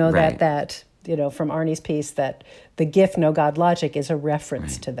 right? That from Arnie's piece, that the gift, no God logic, is a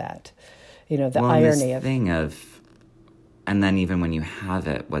reference to that. Irony of thing of, and then even when you have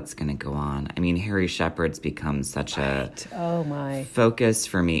it, what's going to go on? I mean, Harry Shepard's become such a focus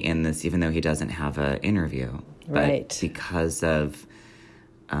for me in this, even though he doesn't have an interview. But because of,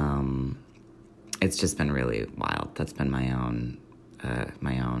 it's just been really wild. That's been my own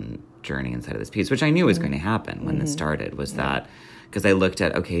journey inside of this piece, which I knew was going to happen when this started, was that, because I looked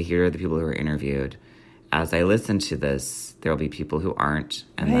at, okay, here are the people who are interviewed. As I listen to this, there will be people who aren't,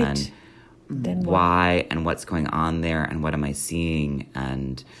 and then why and what's going on there, and what am I seeing,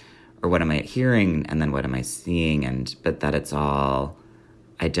 or what am I hearing, and then what am I seeing, but that it's all,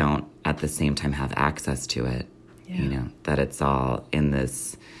 I don't at the same time have access to it, that it's all in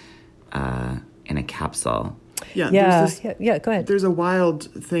this, in a capsule. Go ahead. There's a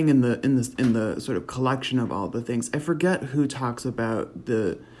wild thing in the sort of collection of all the things. I forget who talks about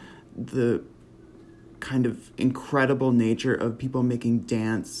the kind of incredible nature of people making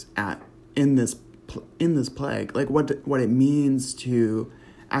dance in this plague, like what it means to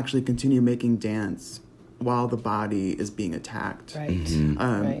actually continue making dance while the body is being attacked.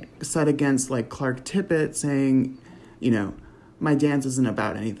 Set against like Clark Tippett saying, my dance isn't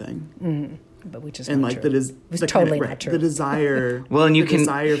about anything. But which is and not like true. that is it was the totally kind of, not true. The desire,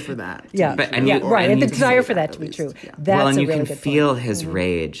 desire for that. Yeah, and the desire for that to be true. Yeah. That's and a you really can good feel point. his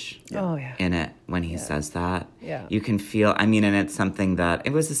rage in it when he says that. Yeah. You can feel, and it's something that,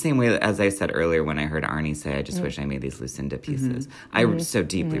 it was the same way as I said earlier when I heard Arnie say, I just wish I made these Lucinda pieces. I so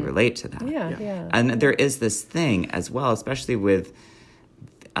deeply relate to that. Yeah. And there is this thing as well, especially with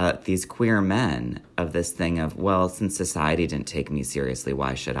these queer men, of this thing of, well, since society didn't take me seriously,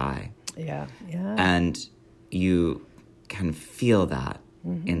 why should I? Yeah. And you can feel that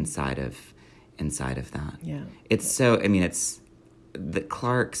inside of that. Yeah. It's so, it's the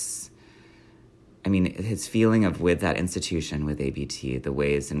Clark's, his feeling of with that institution, with ABT, the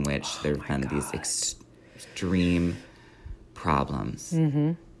ways in which there have been these extreme problems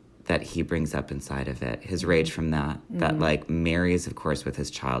that he brings up inside of it. His rage from that like marries, of course, with his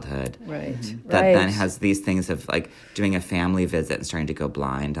childhood. Right. That then has these things of like doing a family visit and starting to go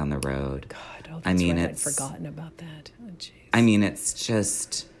blind on the road. God, I'd forgotten about that. Oh, geez. It's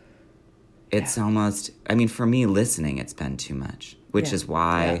just, it's almost, for me listening, it's been too much, which is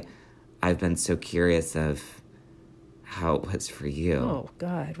why I've been so curious of how it was for you. Oh,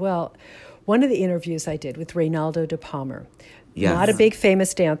 God. Well, one of the interviews I did with Reynaldo de Palmer, not a big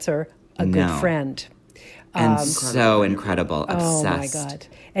famous dancer, a good friend. And so incredible, obsessed. Oh, my God.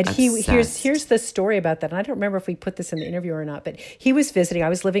 And here's the story about that. And I don't remember if we put this in the interview or not, but he was visiting. I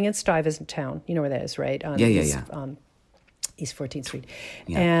was living in Stuyvesant. You know where that is, right? East 14th Street.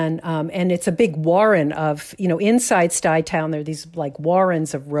 Yeah. And it's a big warren of, inside Stuytown, there are these like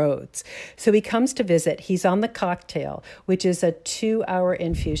warrens of roads. So he comes to visit. He's on the Cocktail, which is a 2-hour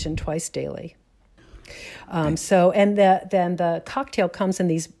infusion twice daily. So, and then the cocktail comes in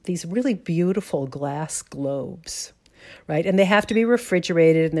these really beautiful glass globes, right? And they have to be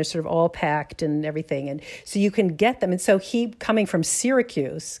refrigerated, and they're sort of all packed and everything. And so you can get them. And so he, coming from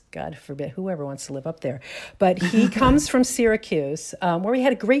Syracuse, God forbid, whoever wants to live up there, but he comes from Syracuse, where he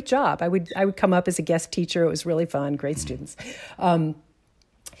had a great job. I would come up as a guest teacher. It was really fun, great students.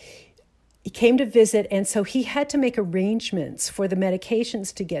 He came to visit, and so he had to make arrangements for the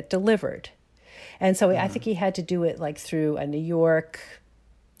medications to get delivered. And so I think he had to do it like through a New York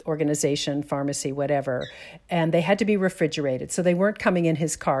organization, pharmacy, whatever, and they had to be refrigerated. So they weren't coming in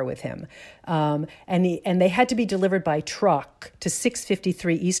his car with him. And they had to be delivered by truck to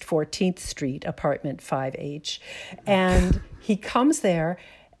 653 East 14th Street, apartment 5H. And he comes there,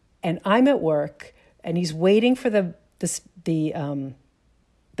 and I'm at work, and he's waiting for the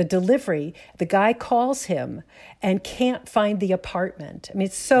delivery. The guy calls him and can't find the apartment. I mean,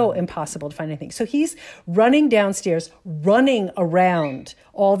 it's so impossible to find anything. So he's running downstairs, running around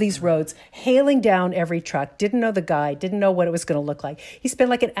all these roads, hailing down every truck, didn't know the guy, didn't know what it was going to look like. He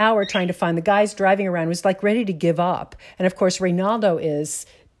spent like an hour trying to find the guys driving around, was like ready to give up. And of course, Reynaldo is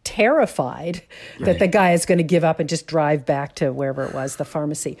terrified that the guy is going to give up and just drive back to wherever it was, the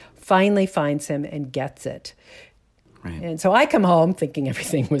pharmacy. Finally finds him and gets it. Right. And so I come home thinking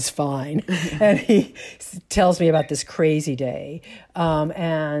everything was fine. And he tells me about this crazy day.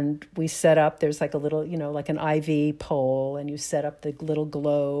 And we set up, there's like a little, like an IV pole, and you set up the little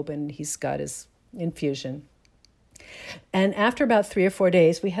globe, and he's got his infusion. And after about 3 or 4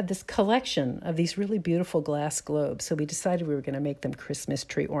 days, we had this collection of these really beautiful glass globes. So we decided we were going to make them Christmas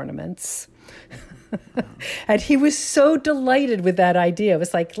tree ornaments. And he was so delighted with that idea. It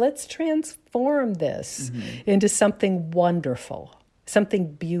was like, let's transform this into something wonderful,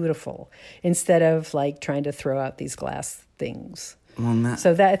 something beautiful, instead of like trying to throw out these glass things. Well,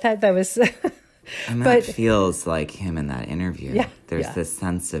 so that was... and that feels like him in that interview. Yeah, There's this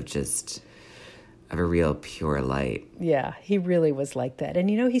sense of of a real pure light. Yeah, he really was like that. And,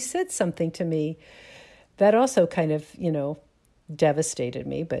 he said something to me that also kind of, devastated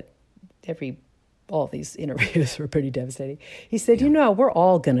me, but all these interviews were pretty devastating. He said, we're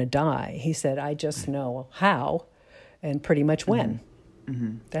all going to die. He said, I just know how and pretty much when.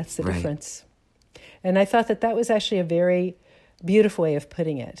 Mm-hmm. That's the difference. And I thought that was actually a very beautiful way of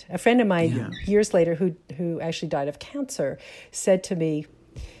putting it. A friend of mine years later who actually died of cancer said to me,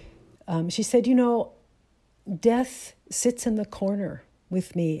 she said, death sits in the corner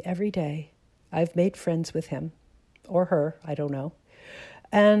with me every day. I've made friends with him or her, I don't know.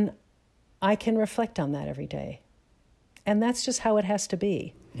 And I can reflect on that every day. And that's just how it has to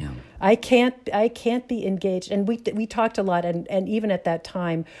be. Yeah. I can't be engaged. And we talked a lot, and even at that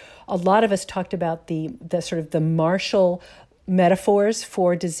time, a lot of us talked about the sort of the Marshall metaphors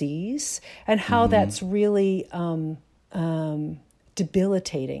for disease and how that's really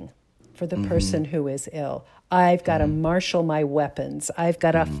debilitating for the person who is ill. I've got to marshal my weapons. I've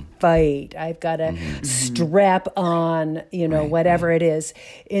got to fight. I've got to strap on, whatever it is,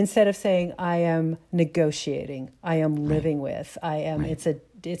 instead of saying, I am negotiating. I am living with. I am. It's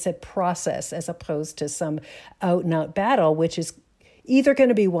a process as opposed to some out and out battle, which is either going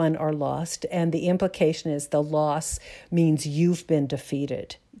to be won or lost. And the implication is the loss means you've been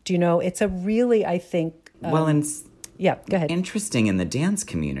defeated. Do you know? It's a really, I think. Yeah, go ahead. Interesting in the dance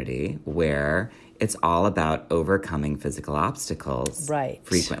community where it's all about overcoming physical obstacles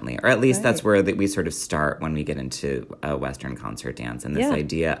frequently. Or at least that's where we sort of start when we get into a Western concert dance. And this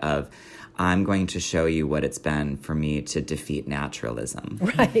idea of, I'm going to show you what it's been for me to defeat naturalism.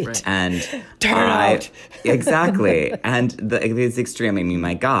 Right. And turn out. Exactly. And it's extreme. I mean,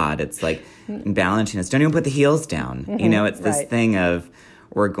 my God, it's like balancing us. Don't even put the heels down. It's this thing of,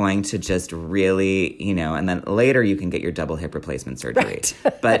 we're going to just really, and then later you can get your double hip replacement surgery. Right.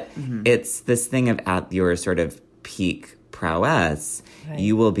 But it's this thing of at your sort of peak prowess,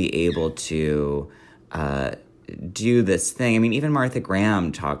 you will be able to do this thing. I mean, even Martha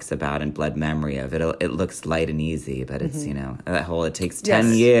Graham talks about in Blood Memory of it. It looks light and easy, but it's, that whole, it takes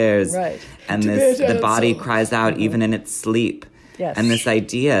 10 years. Right. And the body cries out even in its sleep. Yes. And this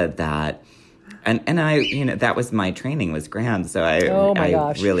idea that... And I, that was my training was Graham, so I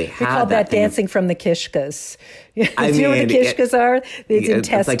really had that. We called that dancing from the kishkas. Do you know what the kishkas are? It's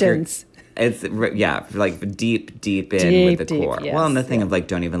intestines. It's like deep in with the core. Yes, well, and the thing of like,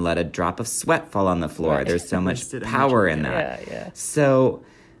 don't even let a drop of sweat fall on the floor. Right. There's so much power in that. Yeah. So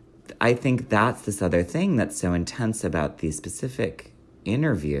I think that's this other thing that's so intense about these specific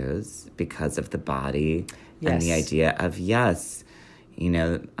interviews because of the body and the idea of,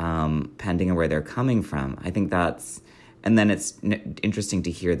 pending on where they're coming from. I think that's And then it's interesting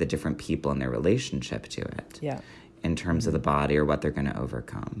to hear the different people and their relationship to it. Yeah. In terms of the body or what they're going to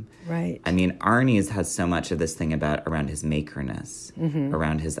overcome. Right. I mean, Arnie's has so much of this thing around his makerness,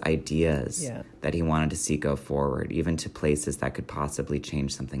 around his ideas that he wanted to see go forward, even to places that could possibly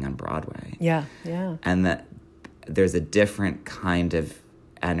change something on Broadway. Yeah, yeah. And that there's a different kind of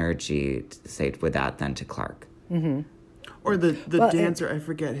energy, say, with that than to Clark. Mm-hmm. Or the dancer, I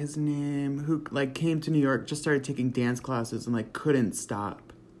forget his name, who like came to New York, just started taking dance classes and like couldn't stop.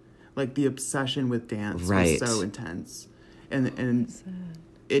 Like the obsession with dance was so intense, and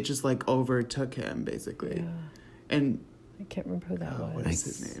it just like overtook him basically. Yeah. And I can't remember who that was. What is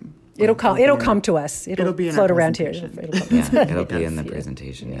his name? It'll come. It'll come to us. It'll be in float our around here. It'll be in the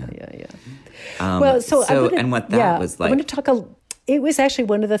presentation. Yeah. Well, so and what that was like. I want to talk it was actually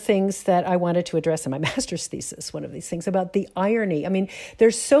one of the things that I wanted to address in my master's thesis, one of these things about the irony. I mean,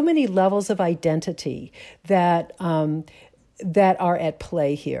 there's so many levels of identity that that are at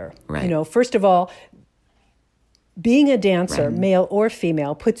play here. Right. You know, first of all, being a dancer, male or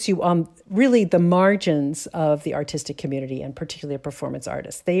female, puts you on really the margins of the artistic community, and particularly performance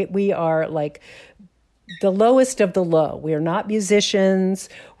artists. We are like the lowest of the low. We are not musicians.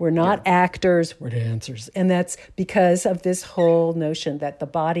 We're not actors. We're dancers. And that's because of this whole notion that the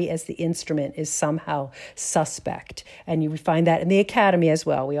body as the instrument is somehow suspect. And you find that in the academy as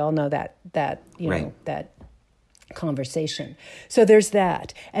well. We all know that you know, that conversation. So there's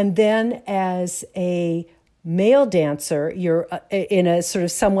that. And then as a male dancer, you're in a sort of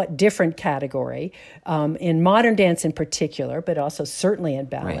somewhat different category. In modern dance in particular, but also certainly in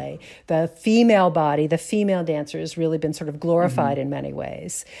ballet, the female body, the female dancer has really been sort of glorified in many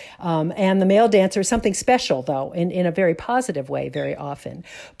ways. And the male dancer is something special, though, in a very positive way very often.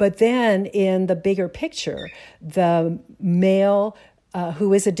 But then in the bigger picture, the male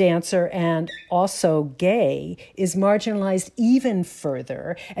who is a dancer and also gay is marginalized even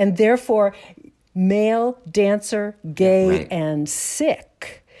further, and therefore male dancer, gay, and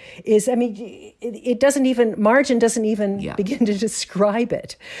sick is, I mean, it doesn't even, margin doesn't even begin to describe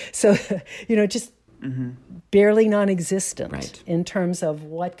it. So, you know, just barely non-existent in terms of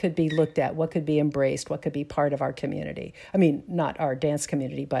what could be looked at, what could be embraced, what could be part of our community. I mean, not our dance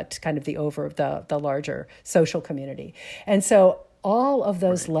community, but kind of the larger social community. And so all of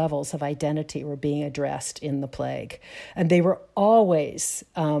those levels of identity were being addressed in The Plague, and they were always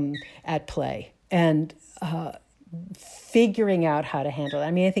at play. And figuring out how to handle it.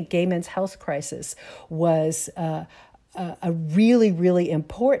 I mean, I think gay men's health crisis was a really, really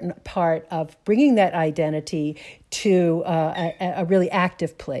important part of bringing that identity to a really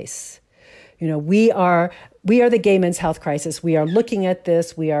active place. You know, we are the gay men's health crisis. We are looking at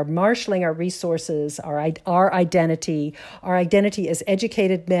this. We are marshaling our resources, our identity. Our identity as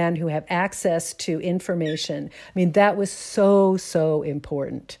educated men who have access to information. I mean, that was so, so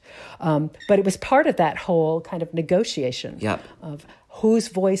important. But it was part of that whole kind of negotiation of whose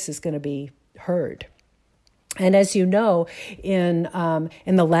voice is going to be heard. And as you know, in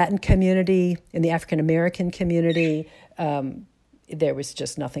the Latin community, in the African American community, there was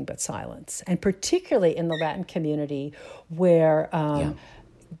just nothing but silence. And particularly in the Latin community where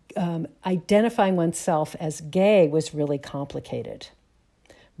identifying oneself as gay was really complicated.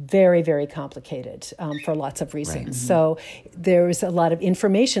 Very, very complicated for lots of reasons. Right. So there was a lot of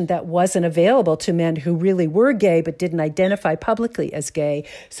information that wasn't available to men who really were gay but didn't identify publicly as gay.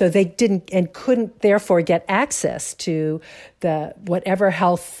 So they didn't and couldn't therefore get access to the whatever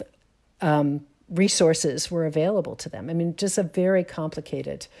health resources were available to them. I mean, just a very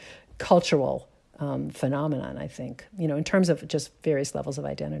complicated cultural phenomenon, I think, you know, in terms of just various levels of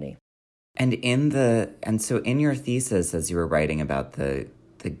identity. And so in your thesis, as you were writing about the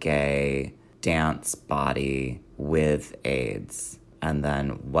gay dance body with AIDS, and then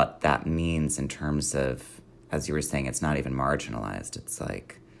what that means in terms of, as you were saying, it's not even marginalized. It's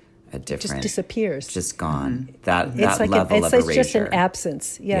like a different... Just disappears. Just gone. That like level of erasure. It's just an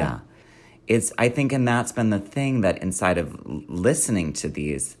absence. Yeah. I think, and that's been the thing that inside of listening to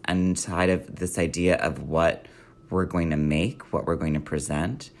these, and inside of this idea of what we're going to make, what we're going to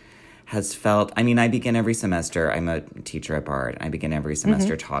present, has felt, I mean, I begin every semester, I'm a teacher at Bard, I begin every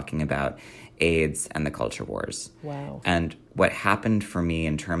semester talking about AIDS and the culture wars. Wow. And what happened for me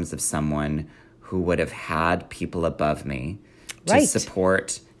in terms of someone who would have had people above me to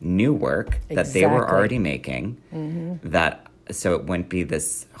support new work that they were already making, so it wouldn't be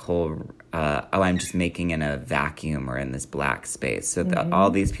this whole, I'm just making in a vacuum or in this black space. So all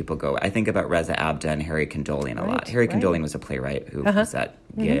these people go, I think about Reza Abda and Harry Condolian a lot. Harry Condolian was a playwright who was at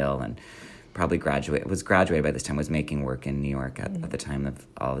Yale and probably graduated by this time, was making work in New York at the time of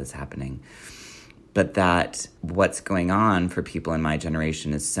all this happening. but that what's going on for people in my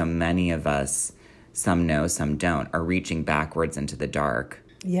generation is so many of us, some know, some don't, are reaching backwards into the dark.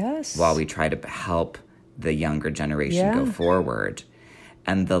 Yes. While we try to help the younger generation go forward.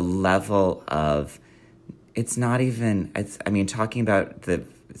 And the level of, it's not even, talking about the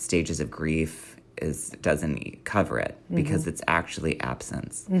stages of grief doesn't cover it, because it's actually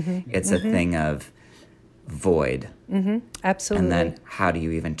absence. It's a thing of void. Absolutely. And then how do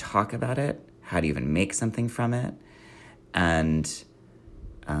you even talk about it? How do you even make something from it? And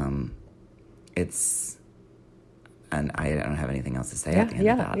and I don't have anything else to say at the end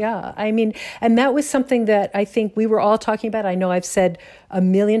of that. Yeah. I mean, and that was something that I think we were all talking about. I know I've said a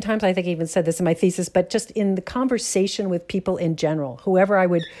million times, I think I even said this in my thesis, but just in the conversation with people in general, whoever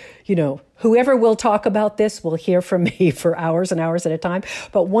will talk about this will hear from me for hours and hours at a time.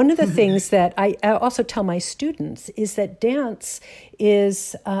 But one of the things that I also tell my students is that dance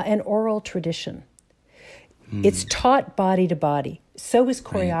is an oral tradition. It's taught body to body. So is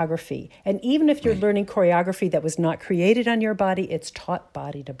choreography. Right. And even if you're learning choreography that was not created on your body, it's taught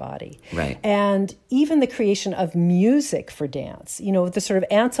body to body. Right. And even the creation of music for dance, the sort of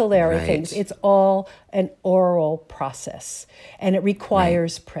ancillary things, it's all an oral process. And it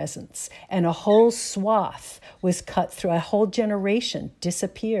requires presence. And a whole swath was cut through, a whole generation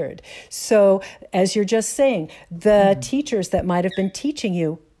disappeared. So, as you're just saying, the teachers that might have been teaching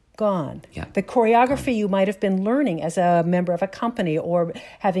you, gone. Yeah. The choreography you might have been learning as a member of a company or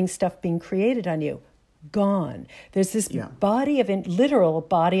having stuff being created on you, gone. There's this literal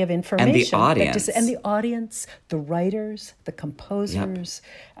body of information. And the audience. And the audience, the writers, the composers,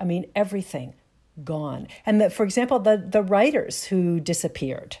 everything gone. And for example, the writers who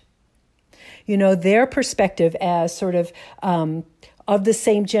disappeared, their perspective as sort of the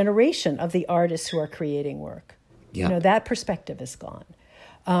same generation of the artists who are creating work. Yeah. That perspective is gone.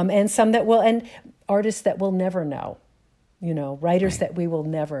 And and artists that we'll never know, writers that we will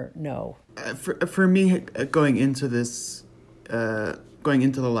never know. For me, going into the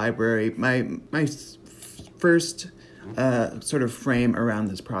library, my first sort of frame around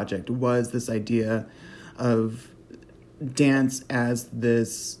this project was this idea of dance as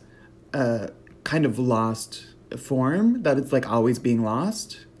this kind of lost form, that it's like always being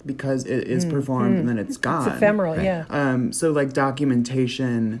lost, because it is performed and then it's gone. It's ephemeral, So like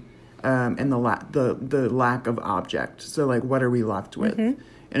documentation and the lack of object. So like, what are we left with? And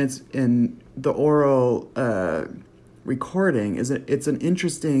it's in the oral recording. It's an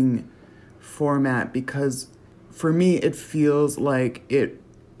interesting format, because for me it feels like it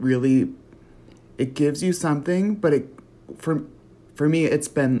gives you something, but for me it's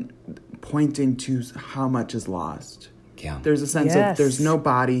been pointing to how much is lost. Yeah. There's a sense of there's no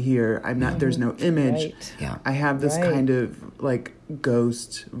body here. There's no image. Right. Yeah. I have this kind of like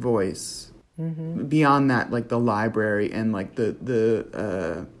ghost voice. Beyond that, like the library and like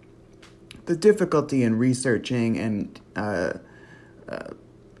the difficulty in researching and the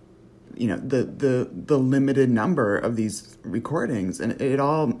limited number of these recordings, and it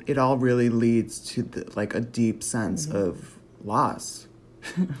all really leads to like a deep sense of loss.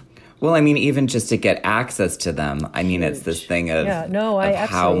 Well, even just to get access to them, it's this thing of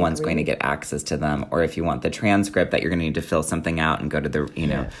how one's going to get access to them, or if you want the transcript, that you're going to need to fill something out and go to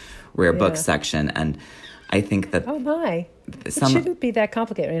the rare book section. And I think that it shouldn't be that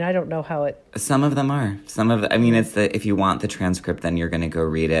complicated. I don't know how it. Some of them are. It's if you want the transcript, then you're going to go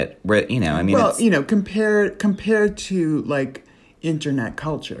read it. Where compared to like internet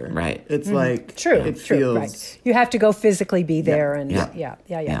culture, right? It's like true. It feels right. You have to go physically be there, and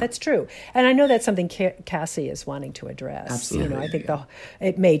that's true. And I know that's something Cassie is wanting to address. Absolutely, I think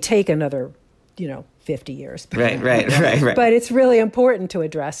it may take another 50 years. Right. But it's really important to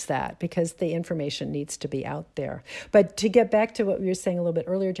address that, because the information needs to be out there. But to get back to what we were saying a little bit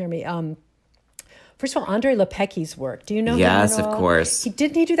earlier, Jeremy. First of all, Andre Lepecky's work. Do you know him at all? Yes, of course.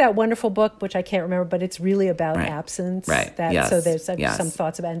 Didn't he do that wonderful book, which I can't remember, but it's really about absence. Right. So there's some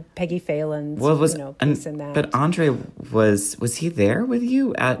thoughts about, and Peggy Phelan's, piece in that. But Andre, was he there with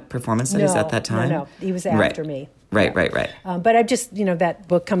you at Performance Studies at that time? No, he was after me. Right. But I just, that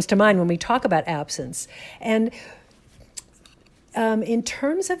book comes to mind when we talk about absence. And in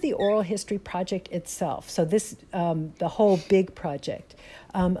terms of the Oral History Project itself, so this, the whole big project,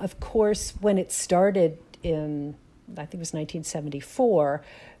 of course, when it started in, I think it was 1974,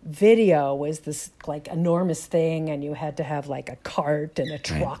 video was this like enormous thing, and you had to have like a cart and a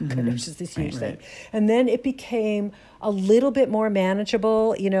truck, and it was just this huge thing. And then it became a little bit more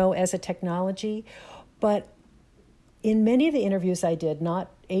manageable, as a technology. But in many of the interviews I did,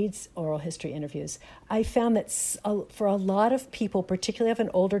 not AIDS oral history interviews, I found that for a lot of people, particularly of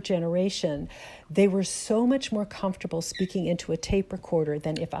an older generation, they were so much more comfortable speaking into a tape recorder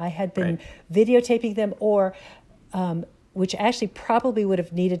than if I had been videotaping them, or which actually probably would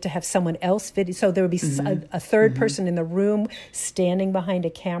have needed to have someone else video. So there would be a third person in the room standing behind a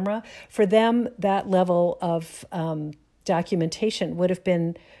camera. For them, that level of documentation would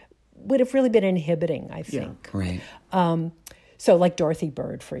have really been inhibiting, I think. Yeah. Right. So like Dorothy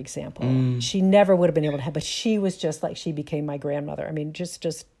Bird, for example, she never would have been able to have, but she was just like, she became my grandmother. I mean, just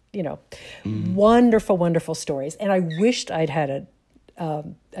wonderful, wonderful stories. And I wished I'd had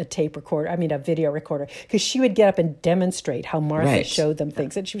a tape recorder, a video recorder, because she would get up and demonstrate how Martha showed them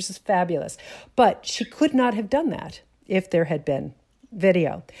things. And she was just fabulous. But she could not have done that if there had been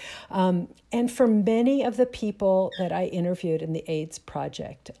video. And for many of the people that I interviewed in the AIDS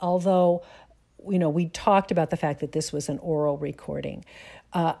Project, although, we talked about the fact that this was an oral recording,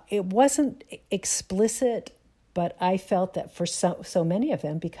 it wasn't explicit, but I felt that for so many of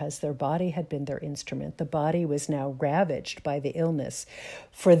them, because their body had been their instrument, the body was now ravaged by the illness,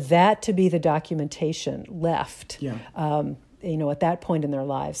 for that to be the documentation left, at that point in their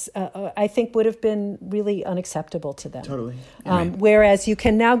lives, I think would have been really unacceptable to them. Totally. Whereas you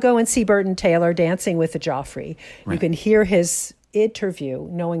can now go and see Burton Taylor dancing with the Joffrey. Right. You can hear his interview,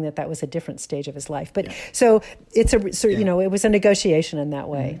 knowing that was a different stage of his life. But so it's it was a negotiation in that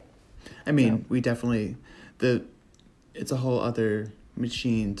way. I mean, we definitely it's a whole other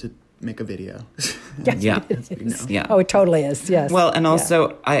machine to make a video. Yeah. Yeah. Oh, it totally is. Yes. Well, and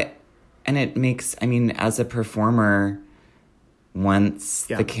also it makes, as a performer, once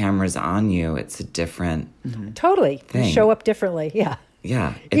the camera's on you, it's a different totally thing. You show up differently. Yeah.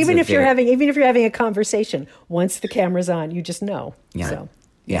 Yeah. Even if you're having a conversation, once the camera's on, you just know. Yeah. So.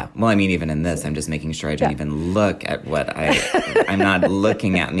 Yeah. Well, even in this, I'm just making sure I don't even look at what I'm not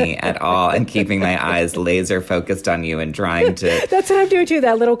looking at me at all and keeping my eyes laser focused on you and trying to. That's what I'm doing too.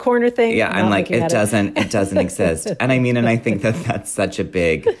 That little corner thing. Yeah. I'm like, it doesn't exist. And and I think that's such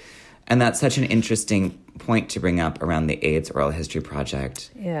an interesting point to bring up around the AIDS Oral History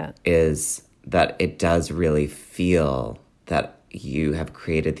Project. Yeah. Is that it does really feel that you have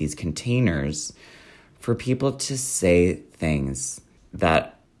created these containers for people to say things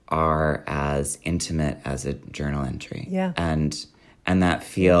that are as intimate as a journal entry. Yeah. And that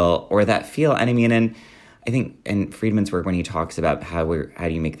feel, and I think in Friedman's work, when he talks about how do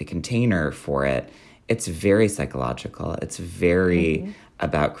you make the container for it, it's very psychological. It's very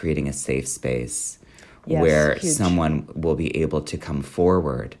about creating a safe space where someone will be able to come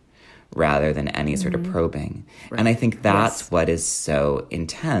forward rather than any sort of probing. Right. And I think that's what is so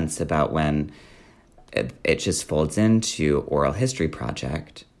intense about when it just folds into Oral History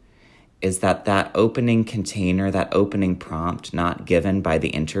Project, is that opening container, that opening prompt not given by the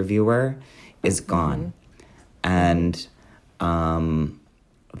interviewer is gone. And it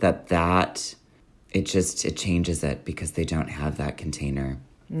changes it, because they don't have that container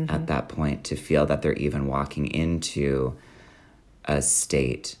at that point to feel that they're even walking into a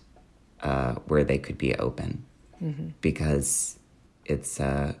state where they could be open, because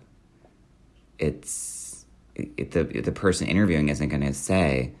the person interviewing isn't going to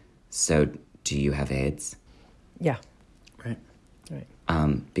say, "So, do you have AIDS?" Yeah. Right.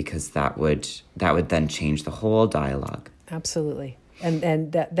 Because that would then change the whole dialogue. Absolutely.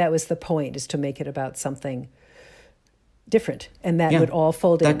 And that was the point, is to make it about something different, and that would all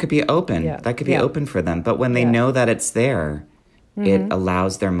fold in. That could be open. Yeah. That could be open for them. But when they know that it's there, it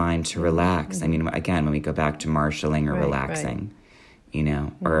allows their mind to relax. Again, when we go back to marshalling or relaxing,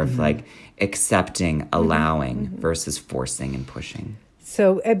 or of like accepting, allowing versus forcing and pushing.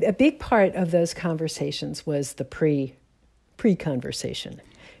 So a big part of those conversations was the pre-conversation.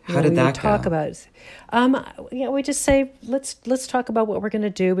 How did that talk go? About, we just say, let's talk about what we're going to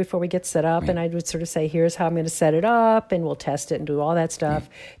do before we get set up. Right. And I would sort of say, here's how I'm going to set it up, and we'll test it and do all that stuff.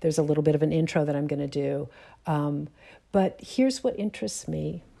 Right. There's a little bit of an intro that I'm going to do. But here's what interests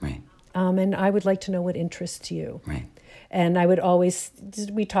me. Right. And I would like to know what interests you. Right. And I would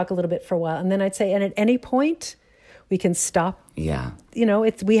we talk a little bit for a while. And then I'd say, and at any point, we can stop. Yeah.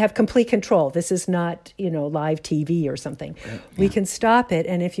 We have complete control. This is not, live TV or something. Yeah. We can stop it.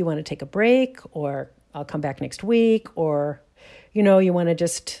 And if you want to take a break, or I'll come back next week, or, you want to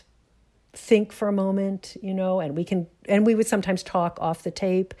just think for a moment, and we would sometimes talk off the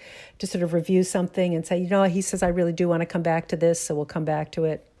tape to sort of review something and say, he says, I really do want to come back to this, so we'll come back to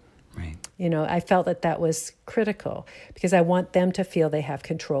it. Right. I felt that was critical, because I want them to feel they have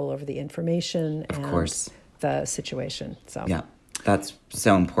control over the information. Of course. The situation. So yeah, that's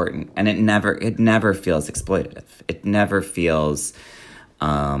so important, and it never feels exploitative. It never feels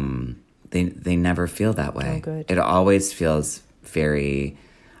they never feel that way. Oh, good. It always feels very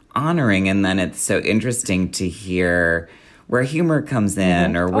honoring, and then it's so interesting to hear where humor comes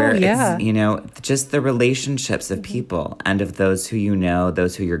in, or where yeah. it's, you know, just the relationships of people, and of those who you know,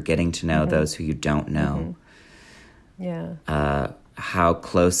 those who you're getting to know, those who you don't know. Yeah. How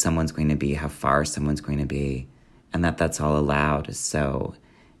close someone's going to be, how far someone's going to be, and that's all allowed is so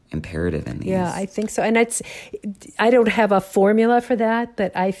imperative in these. Yeah, I think so. And I don't have a formula for that,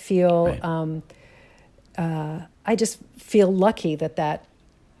 but I feel, Right. I just feel lucky that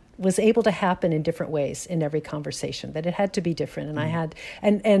was able to happen in different ways in every conversation, that it had to be different. And I had,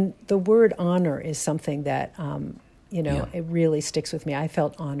 and the word honor is something that, it really sticks with me. I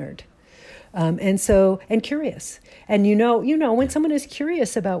felt honored. And curious. And when someone is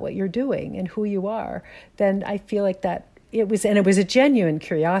curious about what you're doing and who you are, then I feel like that it was a genuine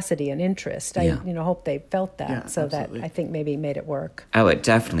curiosity and interest. I hope they felt that. Yeah, so absolutely. that I think maybe made it work. Oh, it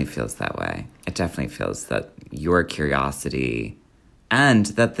definitely feels that way. It definitely feels that your curiosity,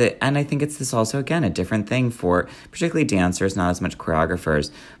 and I think it's this also, again, a different thing for particularly dancers, not as much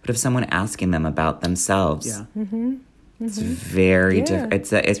choreographers, but if someone asking them about themselves. Yeah. It's very different.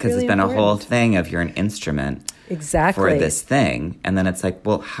 It's because really it's been a whole important. thing of you're an instrument Exactly. for this thing, and then it's like,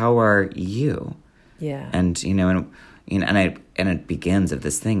 well, how are you? Yeah. And it begins of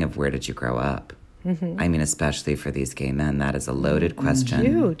this thing of where did you grow up? I mean, especially for these gay men, that is a loaded question.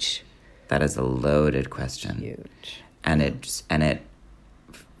 Huge. That is a loaded question. Huge. And it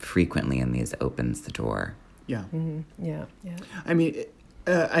frequently in these opens the door. Yeah. Yeah. Yeah. I mean,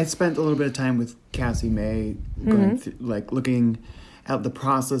 I spent a little bit of time with Cassie May, going through, looking at the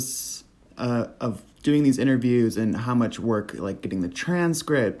process of doing these interviews and how much work, getting the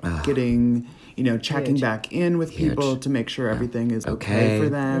transcript, getting, checking Huge. back in with people Huge. to make sure everything is Okay. okay for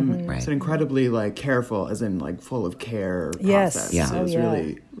them. Right. It's incredibly careful, as in full of care Yes. process. Yeah. So it was Oh, yeah.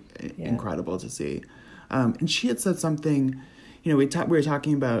 really incredible to see. And she had said something, we were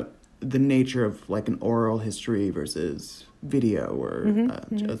talking about the nature of an oral history versus video or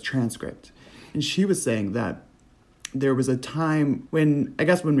a transcript. And she was saying that there was a time when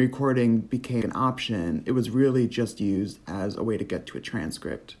recording became an option, it was really just used as a way to get to a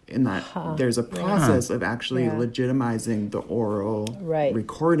transcript, in that there's a process of actually legitimizing the oral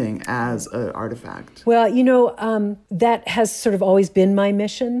recording as an artifact. Well, that has sort of always been my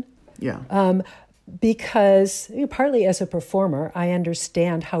mission. Yeah. Because partly as a performer, I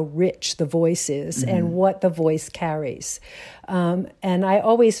understand how rich the voice is and what the voice carries. And I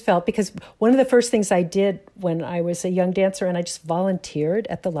always felt, because one of the first things I did when I was a young dancer and I just volunteered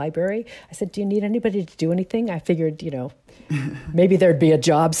at the library, I said, do you need anybody to do anything? I figured, maybe there'd be a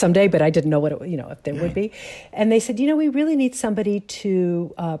job someday, but I didn't know what if there would be. And they said, we really need somebody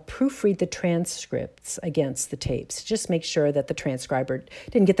to proofread the transcripts against the tapes. Just make sure that the transcriber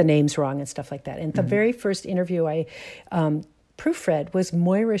didn't get the names wrong and stuff like that. And the very first interview I proofread was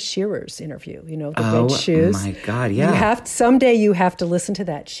Moira Shearer's interview, the red shoes. Oh my God, yeah. Someday you have to listen to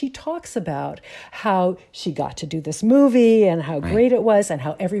that. She talks about how she got to do this movie and how great it was and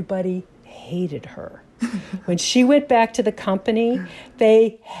how everybody hated her. When she went back to the company,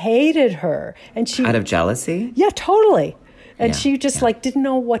 they hated her. And she Out of jealousy? Yeah, totally. And Yeah, she just didn't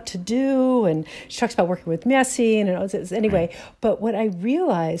know what to do. And she talks about working with Messi and anyway. But what I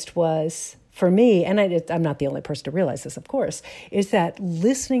realized was, for me, and I'm not the only person to realize this, of course, is that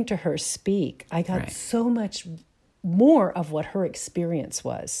listening to her speak, I got so much more of what her experience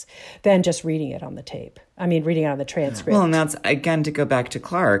was than just reading it on the tape. I mean, reading it on the transcript. Well, and that's, again, to go back to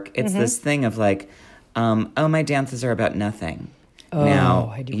Clark, it's this thing of my dances are about nothing.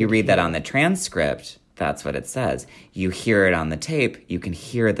 Now, you read that on the transcript, that's what it says. You hear it on the tape, you can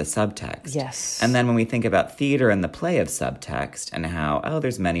hear the subtext. Yes. And then when we think about theater and the play of subtext and how,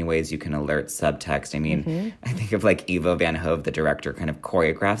 there's many ways you can alert subtext. I mean, I think of Ivo Van Hove, the director, kind of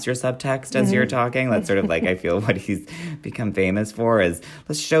choreographs your subtext as you're talking. That's sort of I feel what he's become famous for is,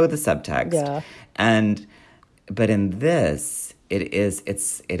 let's show the subtext. Yeah. But in this, it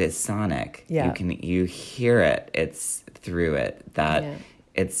is sonic. Yeah. You hear it. It's through it that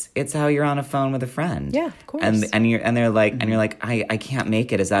it's how you're on a phone with a friend. Yeah, of course. And they're like, I can't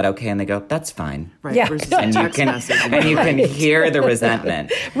make it. Is that okay? And they go, that's fine. Right. Yeah. Versus And you text can message. and you can hear the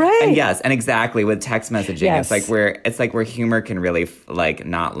resentment. Right. And yes, and exactly with text messaging, Yes. it's where humor can really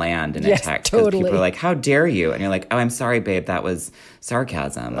not land in a Yes, text, because totally. people are like, how dare you? And you're like, oh, I'm sorry, babe, that was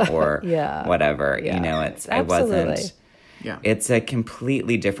sarcasm or whatever. Yeah. I wasn't. Absolutely. Yeah. It's a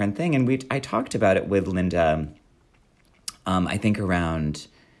completely different thing. And I talked about it with Linda, I think around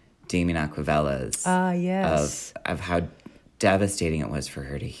Damien Aquavella's Yes. of how devastating it was for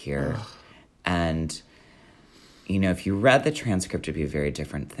her to hear. And, if you read the transcript, it'd be a very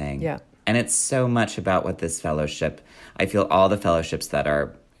different thing. Yeah. And it's so much about what this fellowship, I feel all the fellowships that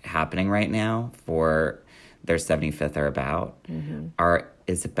are happening right now for their 75th are about,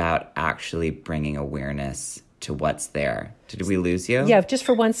 is about actually bringing awareness to what's there. Did we lose you? Yeah, just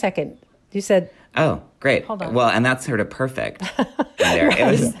for 1 second. You said... Oh, great. Hold on. Well, and that's sort of perfect. There.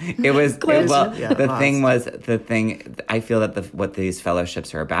 It was, the thing, I feel that what these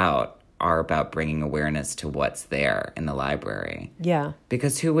fellowships are about bringing awareness to what's there in the library. Yeah.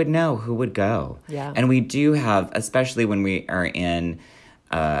 Because who would know? Who would go? Yeah. And we do have, especially when we are in,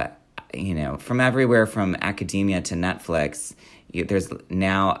 from everywhere from academia to Netflix, there's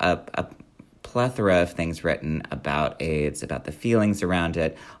now a plethora of things written about AIDS, about the feelings around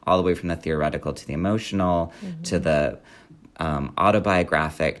it, all the way from the theoretical to the emotional, to the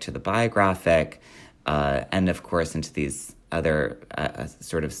autobiographic, to the biographic, and of course into these other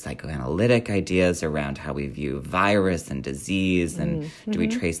sort of psychoanalytic ideas around how we view virus and disease, and do we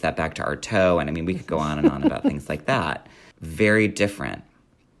trace that back to Artaud? And I mean, we could go on and on about things like that. Very different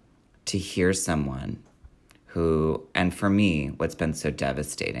to hear someone who, and for me, what's been so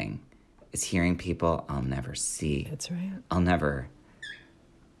devastating is hearing people I'll never see. That's right. I'll never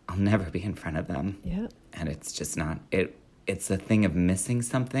be in front of them. Yeah. And it's just not, it's a thing of missing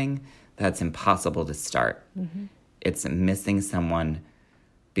something that's impossible to start. It's missing someone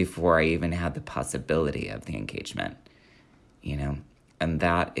before I even had the possibility of the engagement, and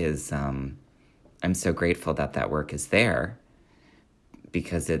that is, I'm so grateful that work is there,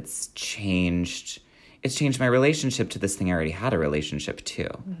 because it's changed my relationship to this thing I already had a relationship to.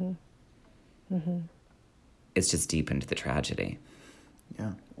 It's just deepened the tragedy.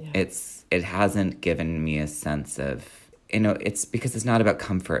 Yeah. It hasn't given me a sense of, it's because it's not about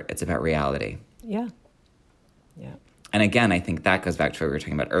comfort, it's about reality. Yeah. Yeah. And again, I think that goes back to what we were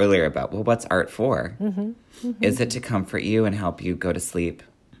talking about earlier about, well, what's art for? Is it to comfort you and help you go to sleep,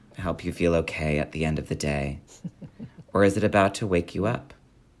 help you feel okay at the end of the day? Or is it about to wake you up?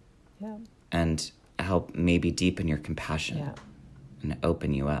 Yeah. And help maybe deepen your compassion, Yeah. and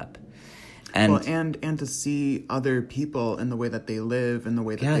open you up? And Well, and to see other people in the way that they live, and the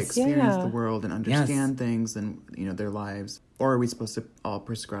way that they Yes. experience Yeah. the world and understand things and their lives. Or are we supposed to all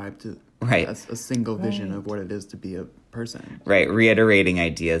prescribe to Right. a single vision of what it is to be a person? right, reiterating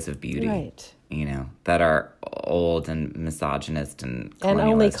ideas of beauty, Right. that are old and misogynist and And only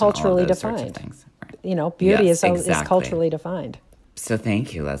colonialist and all culturally of those sorts of defined. things. Right. Beauty Yes, is exactly. culturally defined. So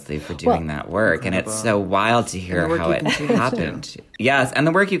thank you, Leslie, for doing Well, that work. And it's so wild to hear And the work how you it continue to happened. Yes, and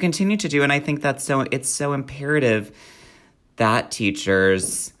the work you continue to do. And I think it's so imperative that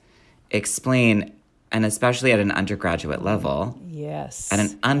teachers explain, and especially at an undergraduate level, Yes. at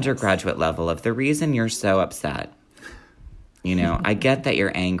an undergraduate level, of the reason you're so upset. I get that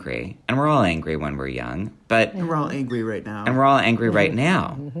you're angry, and we're all angry when we're young, but And we're all angry right now. and we're all angry right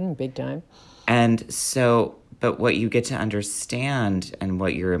now. Big time. And so, but what you get to understand, and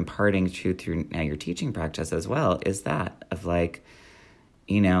what you're imparting through now your teaching practice as well, is that of like,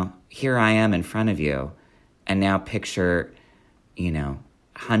 here I am in front of you, and now picture,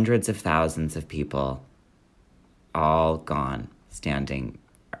 hundreds of thousands of people all gone, standing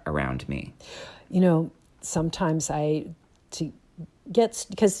around me. Sometimes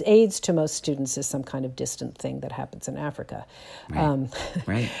because AIDS to most students is some kind of distant thing that happens in Africa. Right.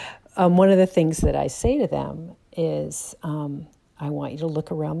 Right. One of the things that I say to them is, I want you to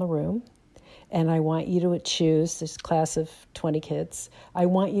look around the room, and I want you to choose this class of 20 kids. I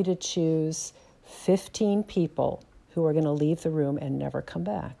want you to choose 15 people who are going to leave the room and never come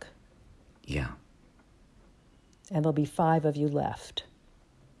back. Yeah. And there'll be 5 of you left.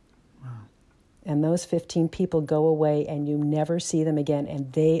 And those 15 people go away, and you never see them again.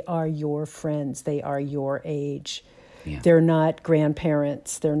 And they are your friends. They are your age. Yeah. They're not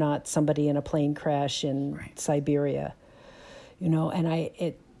grandparents. They're not somebody in a plane crash in Siberia. And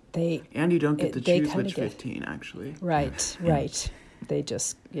And you don't get to they choose kinda which get- 15, actually. Right. They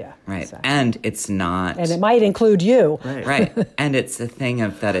just, yeah. Right. exactly. And it's not. And it might include you. Right. Right. And it's a thing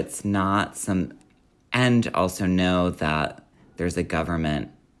of that it's not some, and also know that there's a government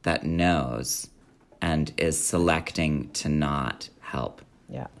that knows and is selecting to not help.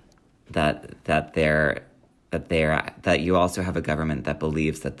 Yeah. That you also have a government that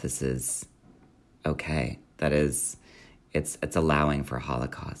believes that this is okay. That is, it's allowing for a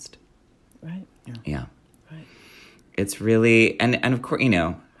Holocaust. Right. Yeah. Right. It's really, and of course, I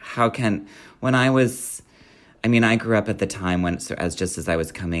grew up at the time when, as I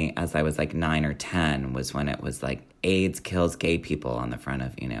was like 9 or 10, was when it was like AIDS kills gay people on the front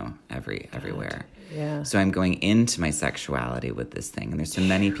of, everywhere. Yeah. So I'm going into my sexuality with this thing. And there's so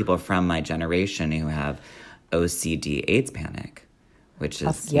many people from my generation who have OCD AIDS panic, which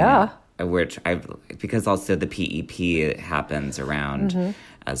is, because also the PEP happens around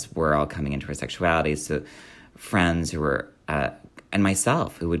as we're all coming into our sexuality. So friends who were, and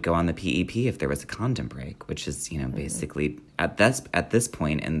myself, who would go on the PEP if there was a condom break, which is, basically at this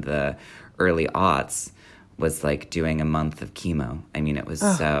point in the early aughts, was like doing a month of chemo. I mean, it was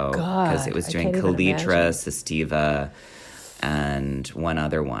because it was doing Kaletra, Sestiva, and one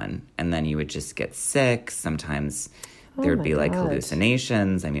other one. And then you would just get sick. Sometimes there would be like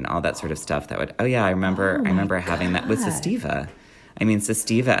hallucinations. I mean, all that sort of stuff that would, I remember having that with Sestiva. I mean,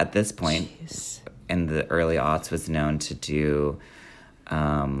 Sestiva at this point in the early aughts was known to do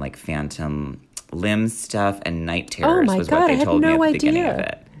like phantom limb stuff and night terrors was what they told me at the beginning of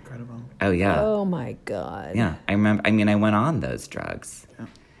it. Incredible. Oh, yeah. Oh, my God. Yeah, I remember. I mean, I went on those drugs.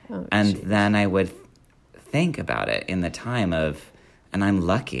 Yeah. Then I would think about it in the time of, and I'm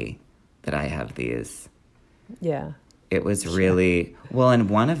lucky that I have these. Yeah. It was really, and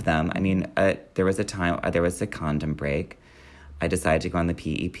one of them, I mean, there was a condom break. I decided to go on the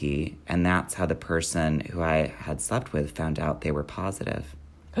PEP, and that's how the person who I had slept with found out they were positive.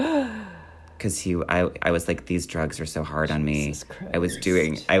 Because I was like, these drugs are so hard on me. I was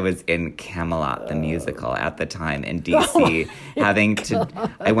in Camelot the musical at the time in DC,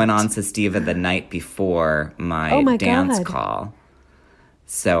 I went on Sestiva the night before my dance call.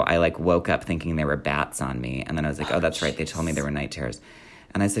 So I like woke up thinking there were bats on me. And then I was like, that's right. They told me there were night terrors.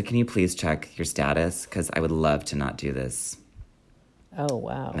 And I said, can you please check your status? Because I would love to not do this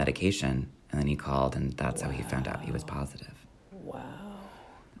medication. And then he called, and that's how he found out he was positive. Wow.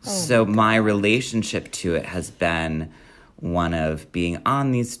 So my relationship to it has been one of being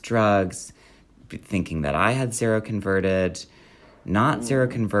on these drugs, thinking that I had seroconverted, not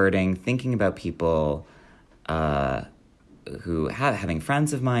seroconverting, thinking about people who having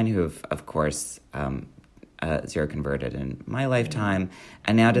friends of mine who have, of course, seroconverted in my lifetime,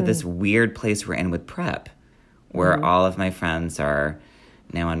 and now to this weird place we're in with PrEP, where all of my friends are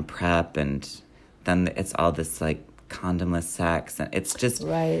now on PrEP, and then it's all this like condomless sex, and it's just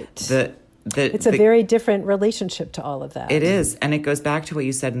it's a very different relationship to all of that. It is, and it goes back to what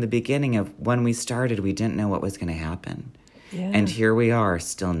you said in the beginning of when we started, we didn't know what was going to happen, and here we are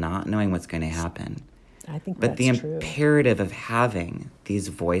still not knowing what's going to happen. I think but the imperative of having these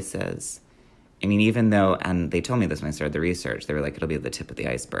voices, I mean, even though, and they told me this when I started the research, they were like, it'll be the tip of the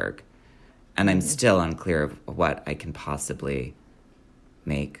iceberg, and I'm still unclear of what I can possibly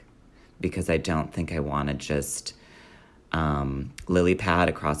make, because I don't think I want to just lily pad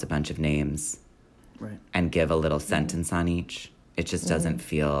across a bunch of names and give a little sentence on each. It just doesn't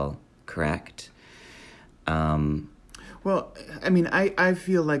feel correct. Well, I mean, I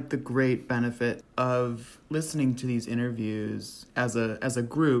feel like the great benefit of listening to these interviews as a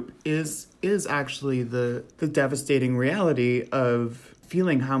group is actually the devastating reality of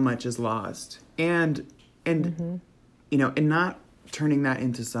feeling how much is lost and not turning that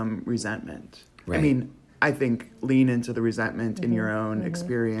into some resentment. Right. I mean, I think lean into the resentment in your own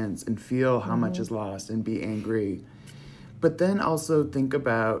experience and feel how much is lost and be angry. But then also think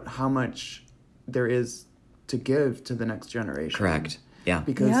about how much there is to give to the next generation. Correct. Yeah.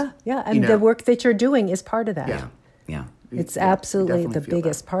 Because and the work that you're doing is part of that. Yeah. It's absolutely the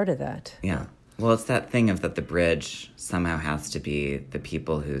biggest part of that. Yeah. Well, it's that thing of that the bridge somehow has to be the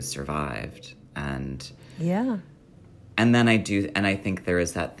people who survived, and then I think there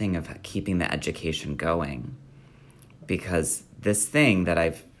is that thing of keeping the education going, because this thing that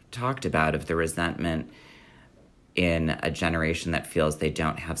I've talked about of the resentment in a generation that feels they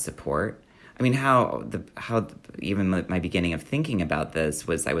don't have support. I mean, how even my beginning of thinking about this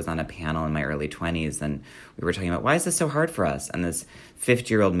was I was on a panel in my early 20s, and we were talking about, why is this so hard for us? And this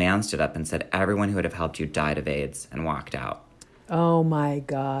 50-year-old man stood up and said, everyone who would have helped you died of AIDS, and walked out. Oh, my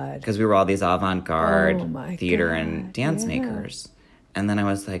God. Because we were all these avant-garde theater and dance makers. And then I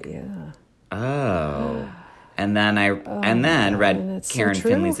was like, oh. And then I read Karen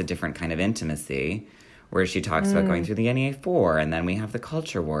Finley's A Different Kind of Intimacy, where she talks about going through the NEA4, and then we have the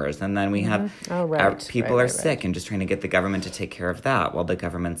culture wars, and then we have people are sick and just trying to get the government to take care of that, while the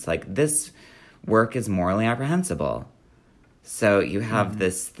government's like, this work is morally apprehensible. So you have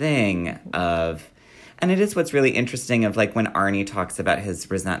this thing of, and it is what's really interesting of like when Arnie talks about his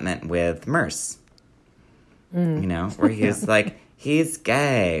resentment with Merce, where he's like, he's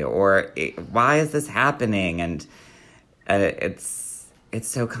gay, or why is this happening? And it's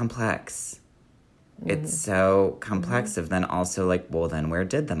so complex. It's so complex of then also like, well, then where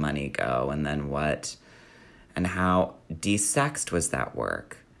did the money go? And then what, and how desexed was that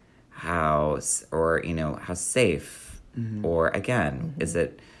work? How safe, or again, is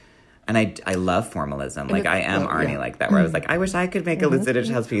it, And I love formalism. Like, I am Arnie like that, where I was like, I wish I could make a Lucidich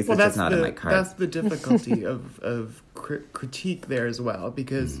house piece. It's just not in my card. That's the difficulty of critique there as well,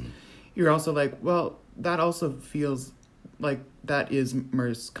 because you're also like, well, that also feels like that is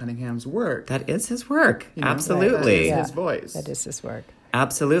Merce Cunningham's work. That is his work. You know? Absolutely. That is his voice. That is his work.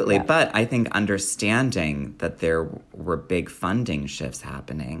 Absolutely. Yeah. But I think understanding that there were big funding shifts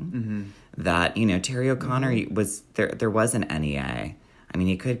happening, that, you know, Terry O'Connor was, there was an NEA. I mean,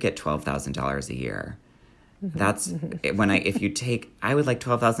 he could get $12,000 a year. That's, if you take, I would like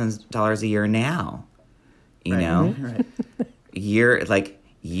 $12,000 a year now, you know? Right.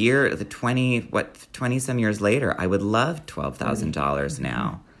 The 20 some years later, I would love $12,000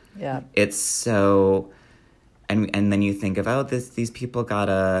 now. Yeah. It's so, and then you think of, these people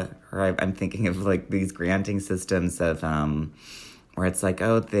I'm thinking of like these granting systems of, where it's like,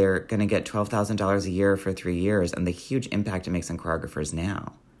 they're going to get $12,000 a year for 3 years, and the huge impact it makes on choreographers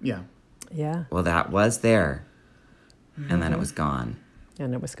now. Yeah. Yeah. Well, that was there, and then it was gone.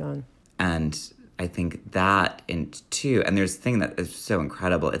 And it was gone. And I think that, and there's a thing that is so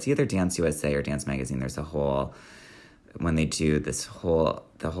incredible. It's either Dance USA or Dance Magazine. There's a whole, when they do the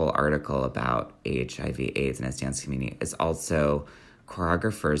whole article about HIV/AIDS in his dance community, is also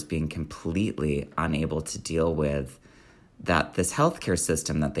choreographers being completely unable to deal with this healthcare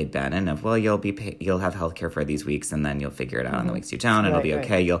system that they've been in of, well, you'll have healthcare for these weeks, and then you'll figure it out on the weeks you don't, and it'll be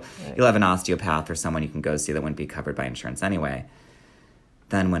okay. You'll have an osteopath or someone you can go see that wouldn't be covered by insurance anyway.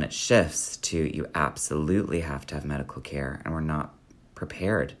 Then when it shifts to, you absolutely have to have medical care, and we're not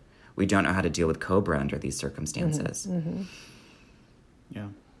prepared. We don't know how to deal with COBRA under these circumstances. Yeah.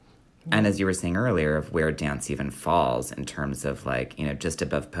 And as you were saying earlier, of where dance even falls in terms of, like, you know, just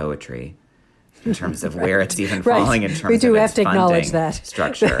above poetry, in terms of where it's even falling in terms of we do its have to acknowledge funding that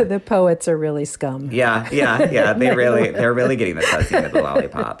structure. The poets are really scum. Yeah. They're really getting the fuzzy of the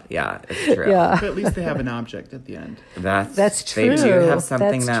lollipop. Yeah, it's true. Yeah. But at least they have an object at the end. That's true. They do have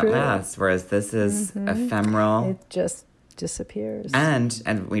something That's that true. lasts, whereas this is ephemeral. It just disappears.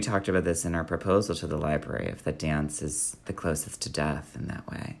 And we talked about this in our proposal to the library, if the dance is the closest to death in that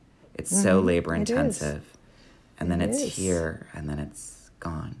way. It's so labor intensive. And then it's here, and then it's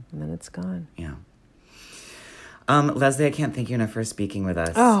gone. And then it's gone. Yeah. Leslie, I can't thank you enough for speaking with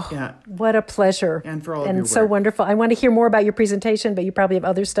us. Oh, Yeah. what a pleasure. And for all of your And so work. wonderful. I want to hear more about your presentation, but you probably have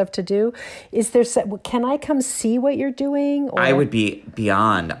other stuff to do. Can I come see what you're doing? Or? I would be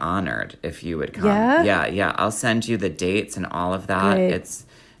beyond honored if you would come. Yeah? Yeah. I'll send you the dates and all of that. Great. It's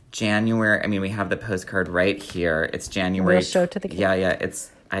January. I mean, we have the postcard right here. It's January. We'll show it to the kids. Yeah.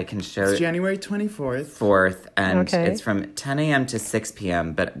 I can show It's it. January 24th. 4th, and Okay. it's from 10 a.m. to 6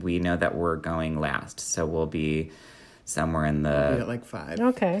 p.m., but we know that we're going last, so we'll be somewhere in Be the... at like 5.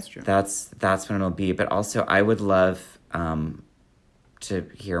 Okay. That's true. That's when it'll be, but also I would love to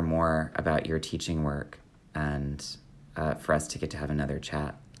hear more about your teaching work, and for us to get to have another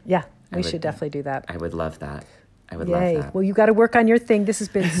chat. Yeah, we would- should definitely do that. I would love that. I would Yay. love that. Well, you got to work on your thing. This has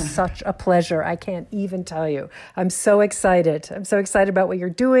been such a pleasure. I can't even tell you. I'm so excited. I'm so excited about what you're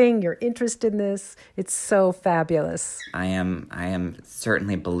doing, your interest in this. It's so fabulous. I am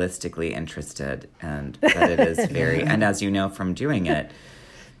certainly ballistically interested, and that it is very, and as you know from doing it,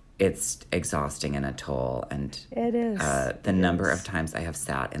 it's exhausting and a toll. And It is. the number of times I have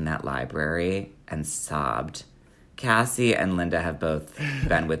sat in that library and sobbed. Cassie and Linda have both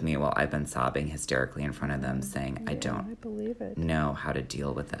been with me while I've been sobbing hysterically in front of them, saying, I I don't believe it. know how to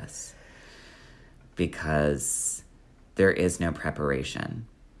deal with this, because there is no preparation.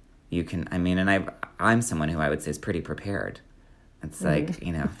 I'm someone who I would say is pretty prepared. It's like,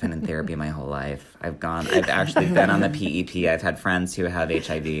 you know, I've been in therapy my whole life. I've actually been on the PEP. I've had friends who have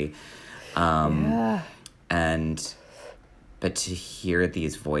HIV. But to hear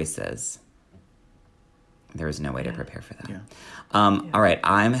these voices, there was no way to prepare for that. Yeah. All right,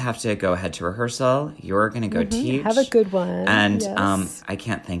 I have to go ahead to rehearsal. You're going to go teach. Have a good one. And Yes. I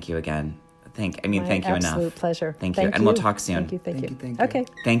can't thank you again. Thank you My enough. absolute pleasure. Thank you. And we'll talk soon. Thank you. Thank you. Okay.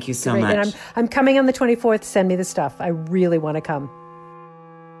 Thank you so Great. much. And I'm coming on the 24th. Send me the stuff. I really want to come.